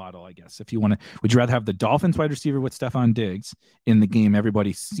Jalen Waddle, I guess. If you want to, would you rather have the Dolphins wide receiver with Stephon Diggs in the game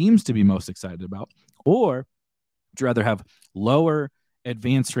everybody seems to be most excited about? Or would you rather have lower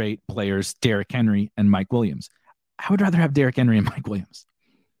advance rate players, Derrick Henry and Mike Williams? I would rather have Derrick Henry and Mike Williams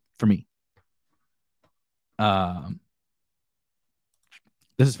for me. I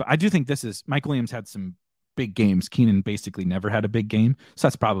do think Mike Williams had some big games. Keenan basically never had a big game. So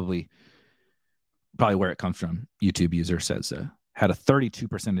that's probably where it comes from. YouTube user says had a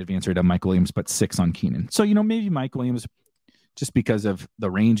 32% advance rate on Mike Williams, but 6 on Keenan. So, maybe Mike Williams, just because of the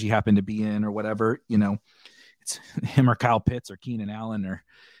range he happened to be in or whatever, it's him or Kyle Pitts or Keenan Allen or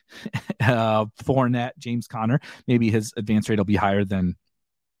Fournette, James Conner. Maybe his advance rate will be higher than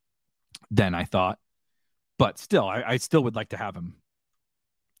I thought. But still, I still would like to have him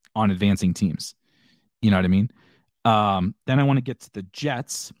on advancing teams. You know what I mean? Then I want to get to the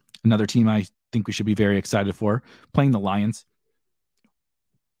Jets, another team I think we should be very excited for, playing the Lions.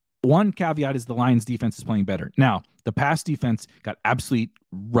 One caveat is the Lions defense is playing better. Now, the pass defense got absolutely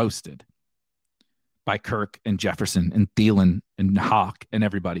roasted by Kirk and Jefferson and Thielen and Hawk and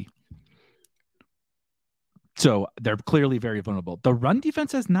everybody. So they're clearly very vulnerable. The run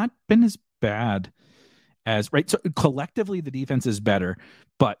defense has not been as bad as, right? So collectively, the defense is better,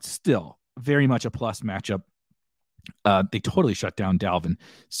 but still very much a plus matchup. They totally shut down Dalvin.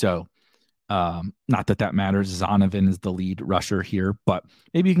 So not that matters. Zonovan is the lead rusher here, but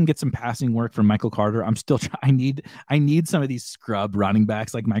maybe you can get some passing work from Michael Carter. I'm still trying. I need some of these scrub running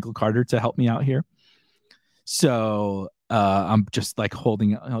backs like Michael Carter to help me out here. So I'm just like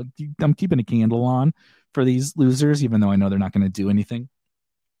I'm keeping a candle on for these losers, even though I know they're not going to do anything.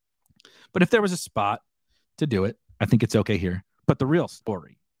 But if there was a spot to do it, I think it's okay here. But the real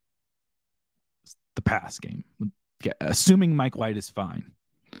story is the pass game. Assuming Mike White is fine.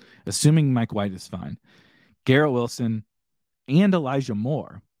 Garrett Wilson and Elijah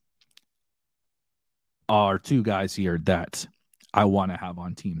Moore are two guys here that I want to have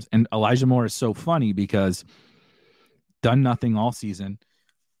on teams. And Elijah Moore is so funny because done nothing all season,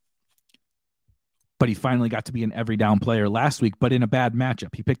 but he finally got to be an every down player last week, but in a bad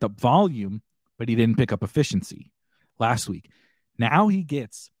matchup. He picked up volume, but he didn't pick up efficiency last week. Now he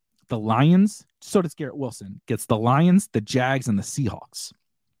gets the Lions, so does Garrett Wilson, gets the Lions, the Jags, and the Seahawks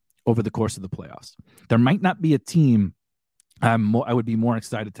over the course of the playoffs. There might not be a team I would be more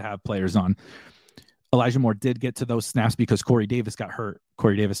excited to have players on. Elijah Moore did get to those snaps because Corey Davis got hurt.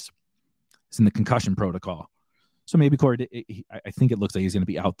 Corey Davis is in the concussion protocol. So maybe I think it looks like he's going to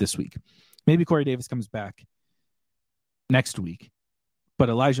be out this week. Maybe Corey Davis comes back next week. But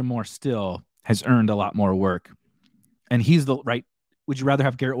Elijah Moore still has earned a lot more work. And he's the right. Would you rather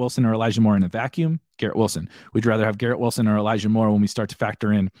have Garrett Wilson or Elijah Moore in a vacuum? Garrett Wilson. Would you rather have Garrett Wilson or Elijah Moore when we start to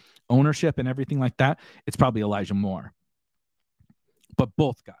factor in ownership and everything like that? It's probably Elijah Moore. But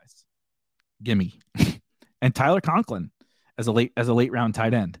both guys, gimme. And Tyler Conklin as a late round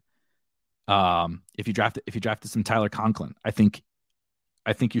tight end. If you drafted some Tyler Conklin, I think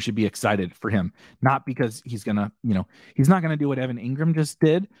you should be excited for him. Not because he's gonna, he's not gonna do what Evan Ingram just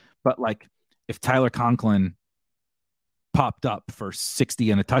did, but like if Tyler Conklin popped up for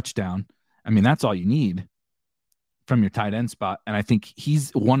 60 and a touchdown, I mean that's all you need from your tight end spot. And I think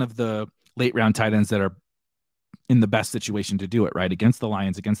he's one of the late round tight ends that are in the best situation to do it, right? Against the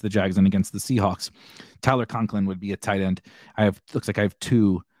Lions, against the Jags, and against the Seahawks. Tyler Conklin would be a tight end. Looks like I have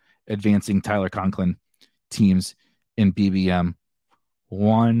two advancing Tyler Conklin teams in BBM.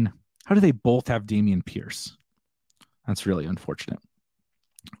 One, how do they both have Dameon Pierce? That's really unfortunate.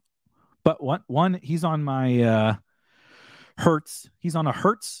 But one he's on my Hurts. He's on a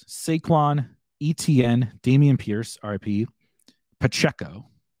Hurts, Saquon, ETN, Dameon Pierce, RIP, Pacheco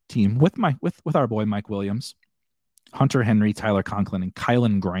team with our boy Mike Williams, Hunter Henry, Tyler Conklin, and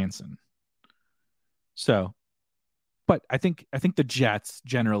Kylan Granson. So, but I think the Jets,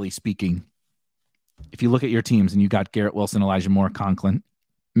 generally speaking, if you look at your teams and you got Garrett Wilson, Elijah Moore, Conklin,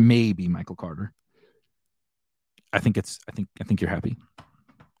 maybe Michael Carter, I think you're happy.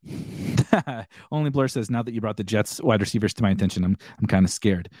 Only Blur says, now that you brought the Jets wide receivers to my attention, I'm kind of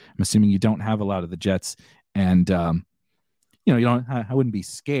scared. I'm assuming you don't have a lot of the Jets, and you don't. I wouldn't be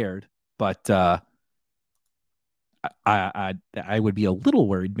scared, but I would be a little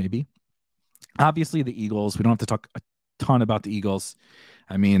worried, maybe. Obviously, the Eagles. We don't have to talk a ton about the Eagles.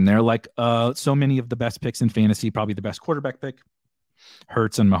 I mean, they're like so many of the best picks in fantasy. Probably the best quarterback pick,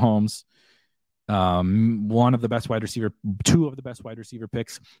 Hurts and Mahomes. One of the best wide receiver, two of the best wide receiver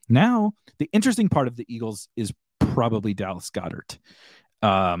picks. Now, the interesting part of the Eagles is probably Dallas Goedert.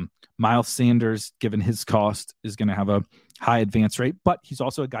 Miles Sanders, given his cost, is going to have a high advance rate, but he's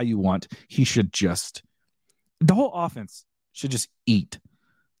also a guy you want. The whole offense should just eat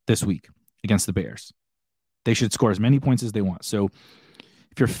this week against the Bears. They should score as many points as they want. So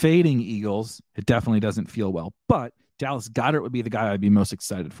if you're fading Eagles, it definitely doesn't feel well, but Dallas Goedert would be the guy I'd be most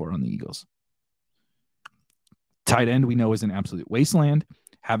excited for on the Eagles. Tight end, we know, is an absolute wasteland.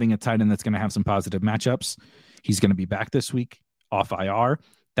 Having a tight end that's going to have some positive matchups. He's going to be back this week off IR.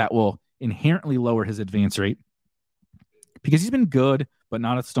 That will inherently lower his advance rate because he's been good, but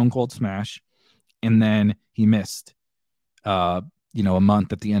not a stone cold smash. And then he missed, a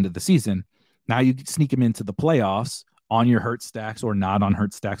month at the end of the season. Now you sneak him into the playoffs on your hurt stacks or not on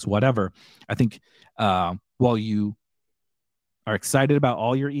hurt stacks, whatever. I think while you are excited about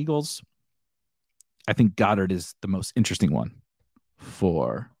all your Eagles, I think Goddard is the most interesting one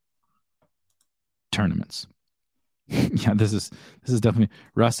for tournaments. Yeah, this is definitely.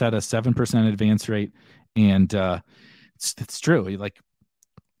 Russ had a 7% advance rate And it's true.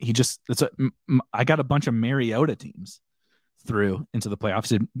 I got a bunch of Mariota teams through into the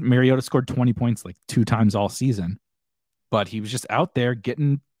playoffs. Mariota scored 20 points like 2 times all season, but he was just out there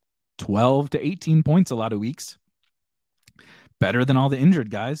getting 12 to 18 points a lot of weeks. Better than all the injured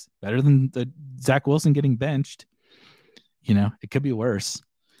guys, better than the Zach Wilson getting benched. It could be worse.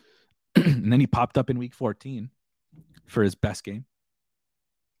 And then he popped up in week 14 for his best game.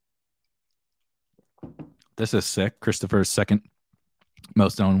 This is sick. Christopher's second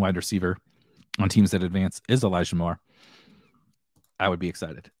most owned wide receiver on teams that advance is Elijah Moore. I would be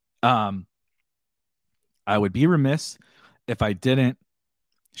excited. I would be remiss if I didn't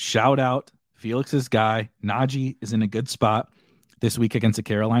shout out Felix's guy. Najee is in a good spot this week against the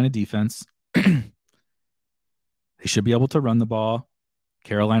Carolina defense. They should be able to run the ball.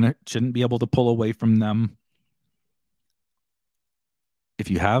 Carolina shouldn't be able to pull away from them. If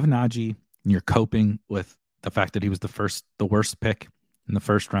you have Najee and you're coping with the fact that he was the worst pick in the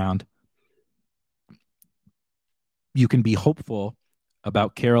first round, you can be hopeful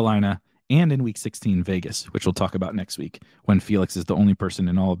about Carolina and in week 16 Vegas, which we'll talk about next week, when Felix is the only person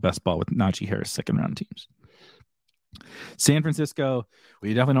in all of best ball with Najee Harris second round teams. San Francisco,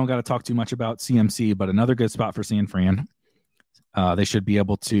 we definitely don't got to talk too much about CMC, but another good spot for San Fran. They should be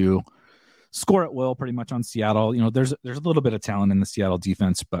able to score at will pretty much on Seattle. There's a little bit of talent in the Seattle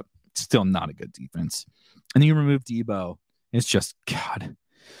defense, but still not a good defense. And then you remove Debo. It's just, God,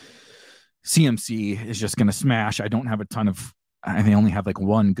 CMC is just going to smash. I don't have a ton of, they only have like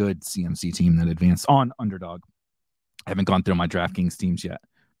one good CMC team that advanced on Underdog. I haven't gone through my DraftKings teams yet,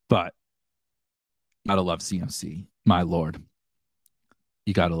 but you gotta love CMC. My Lord.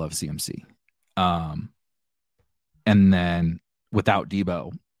 You gotta love CMC. And then without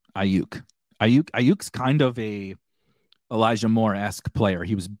Debo, Ayuk's kind of a Elijah Moore-esque player.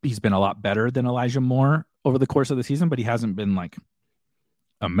 He's been a lot better than Elijah Moore over the course of the season, but he hasn't been like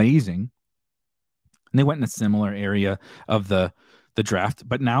amazing. And they went in a similar area of the draft,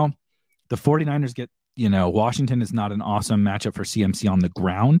 but now the 49ers get, Washington is not an awesome matchup for CMC on the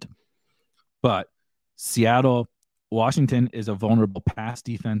ground, but Washington is a vulnerable pass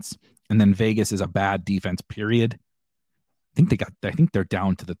defense, and then Vegas is a bad defense, period. I think they're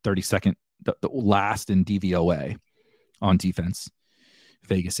down to the 32nd, the last in DVOA on defense.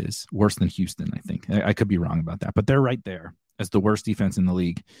 Vegas is worse than Houston, I think. I could be wrong about that, but they're right there as the worst defense in the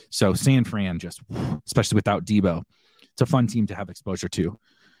league. So San Fran, just especially without Debo, it's a fun team to have exposure to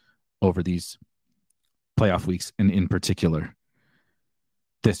over these playoff weeks, and in particular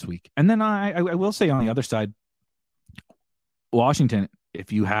this week. And then I will say on the other side, Washington,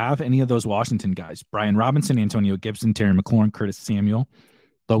 if you have any of those Washington guys, Brian Robinson, Antonio Gibson, Terry McLaurin, Curtis Samuel,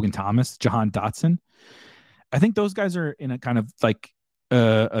 Logan Thomas, Jahan Dotson, I think those guys are in a kind of like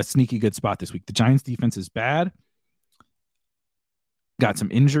a sneaky good spot this week. The Giants defense is bad. Got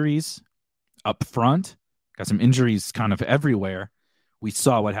some injuries up front. Got some injuries kind of everywhere. We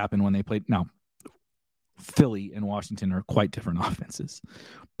saw what happened when they played. Now, Philly and Washington are quite different offenses,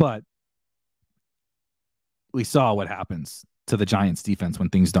 but we saw what happens to the Giants defense when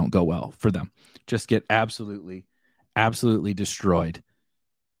things don't go well for them. Just get absolutely destroyed.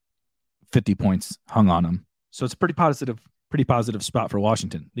 50 points hung on them. So it's a pretty positive spot for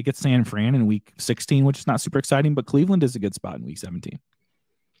Washington. They get San Fran in week 16, which is not super exciting, but Cleveland is a good spot in week 17.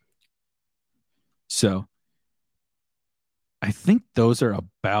 So I think those are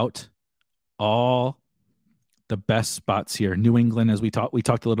about all the best spots here. New England, as we talked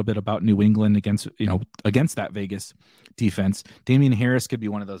a little bit about New England against that Vegas defense. Damian Harris could be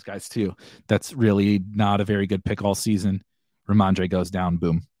one of those guys too. That's really not a very good pick all season. Ramondre goes down,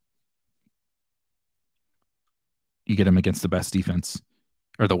 boom. You get him against the best defense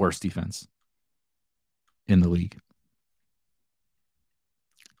or the worst defense in the league.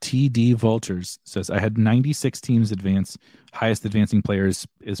 TD Vultures says, I had 96 teams advance. Highest advancing players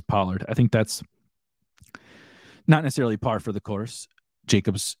is Pollard. I think that's not necessarily par for the course.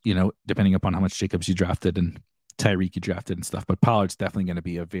 Jacobs, depending upon how much Jacobs you drafted and Tyreek you drafted and stuff, but Pollard's definitely going to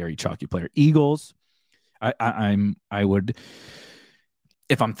be a very chalky player. Eagles, I would,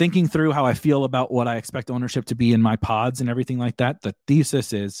 if I'm thinking through how I feel about what I expect ownership to be in my pods and everything like that, the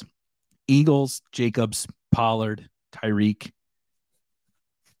thesis is Eagles, Jacobs, Pollard, Tyreek,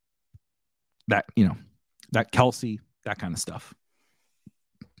 that Kelsey, that kind of stuff.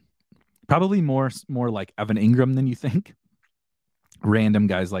 Probably more like Evan Ingram than you think. Random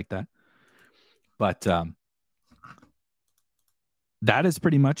guys like that. But that is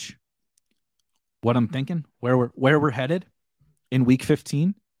pretty much what I'm thinking, where we're headed in week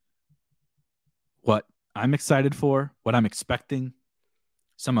 15. What I'm excited for, what I'm expecting,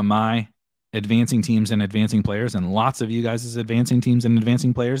 some of my advancing teams and advancing players, and lots of you guys as advancing teams and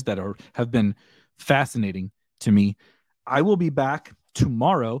advancing players that have been fascinating to me. I will be back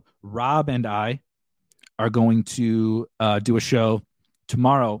tomorrow. Rob and I are going to do a show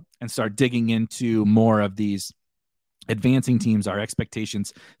tomorrow and start digging into more of these advancing teams, our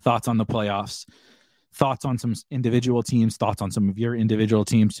expectations, thoughts on the playoffs, thoughts on some individual teams, thoughts on some of your individual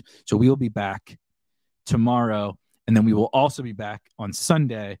teams. So we will be back tomorrow, and then we will also be back on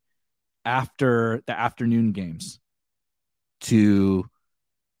Sunday after the afternoon games to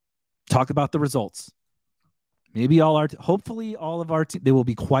talk about the results. Maybe hopefully all of our they will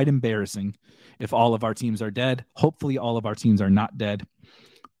be quite embarrassing if all of our teams are dead. Hopefully all of our teams are not dead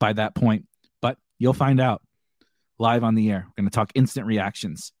by that point, but you'll find out live on the air. We're going to talk instant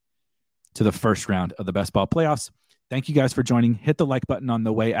reactions to the first round of the Best Ball Playoffs. Thank you guys for joining. Hit the like button on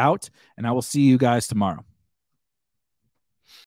the way out, and I will see you guys tomorrow.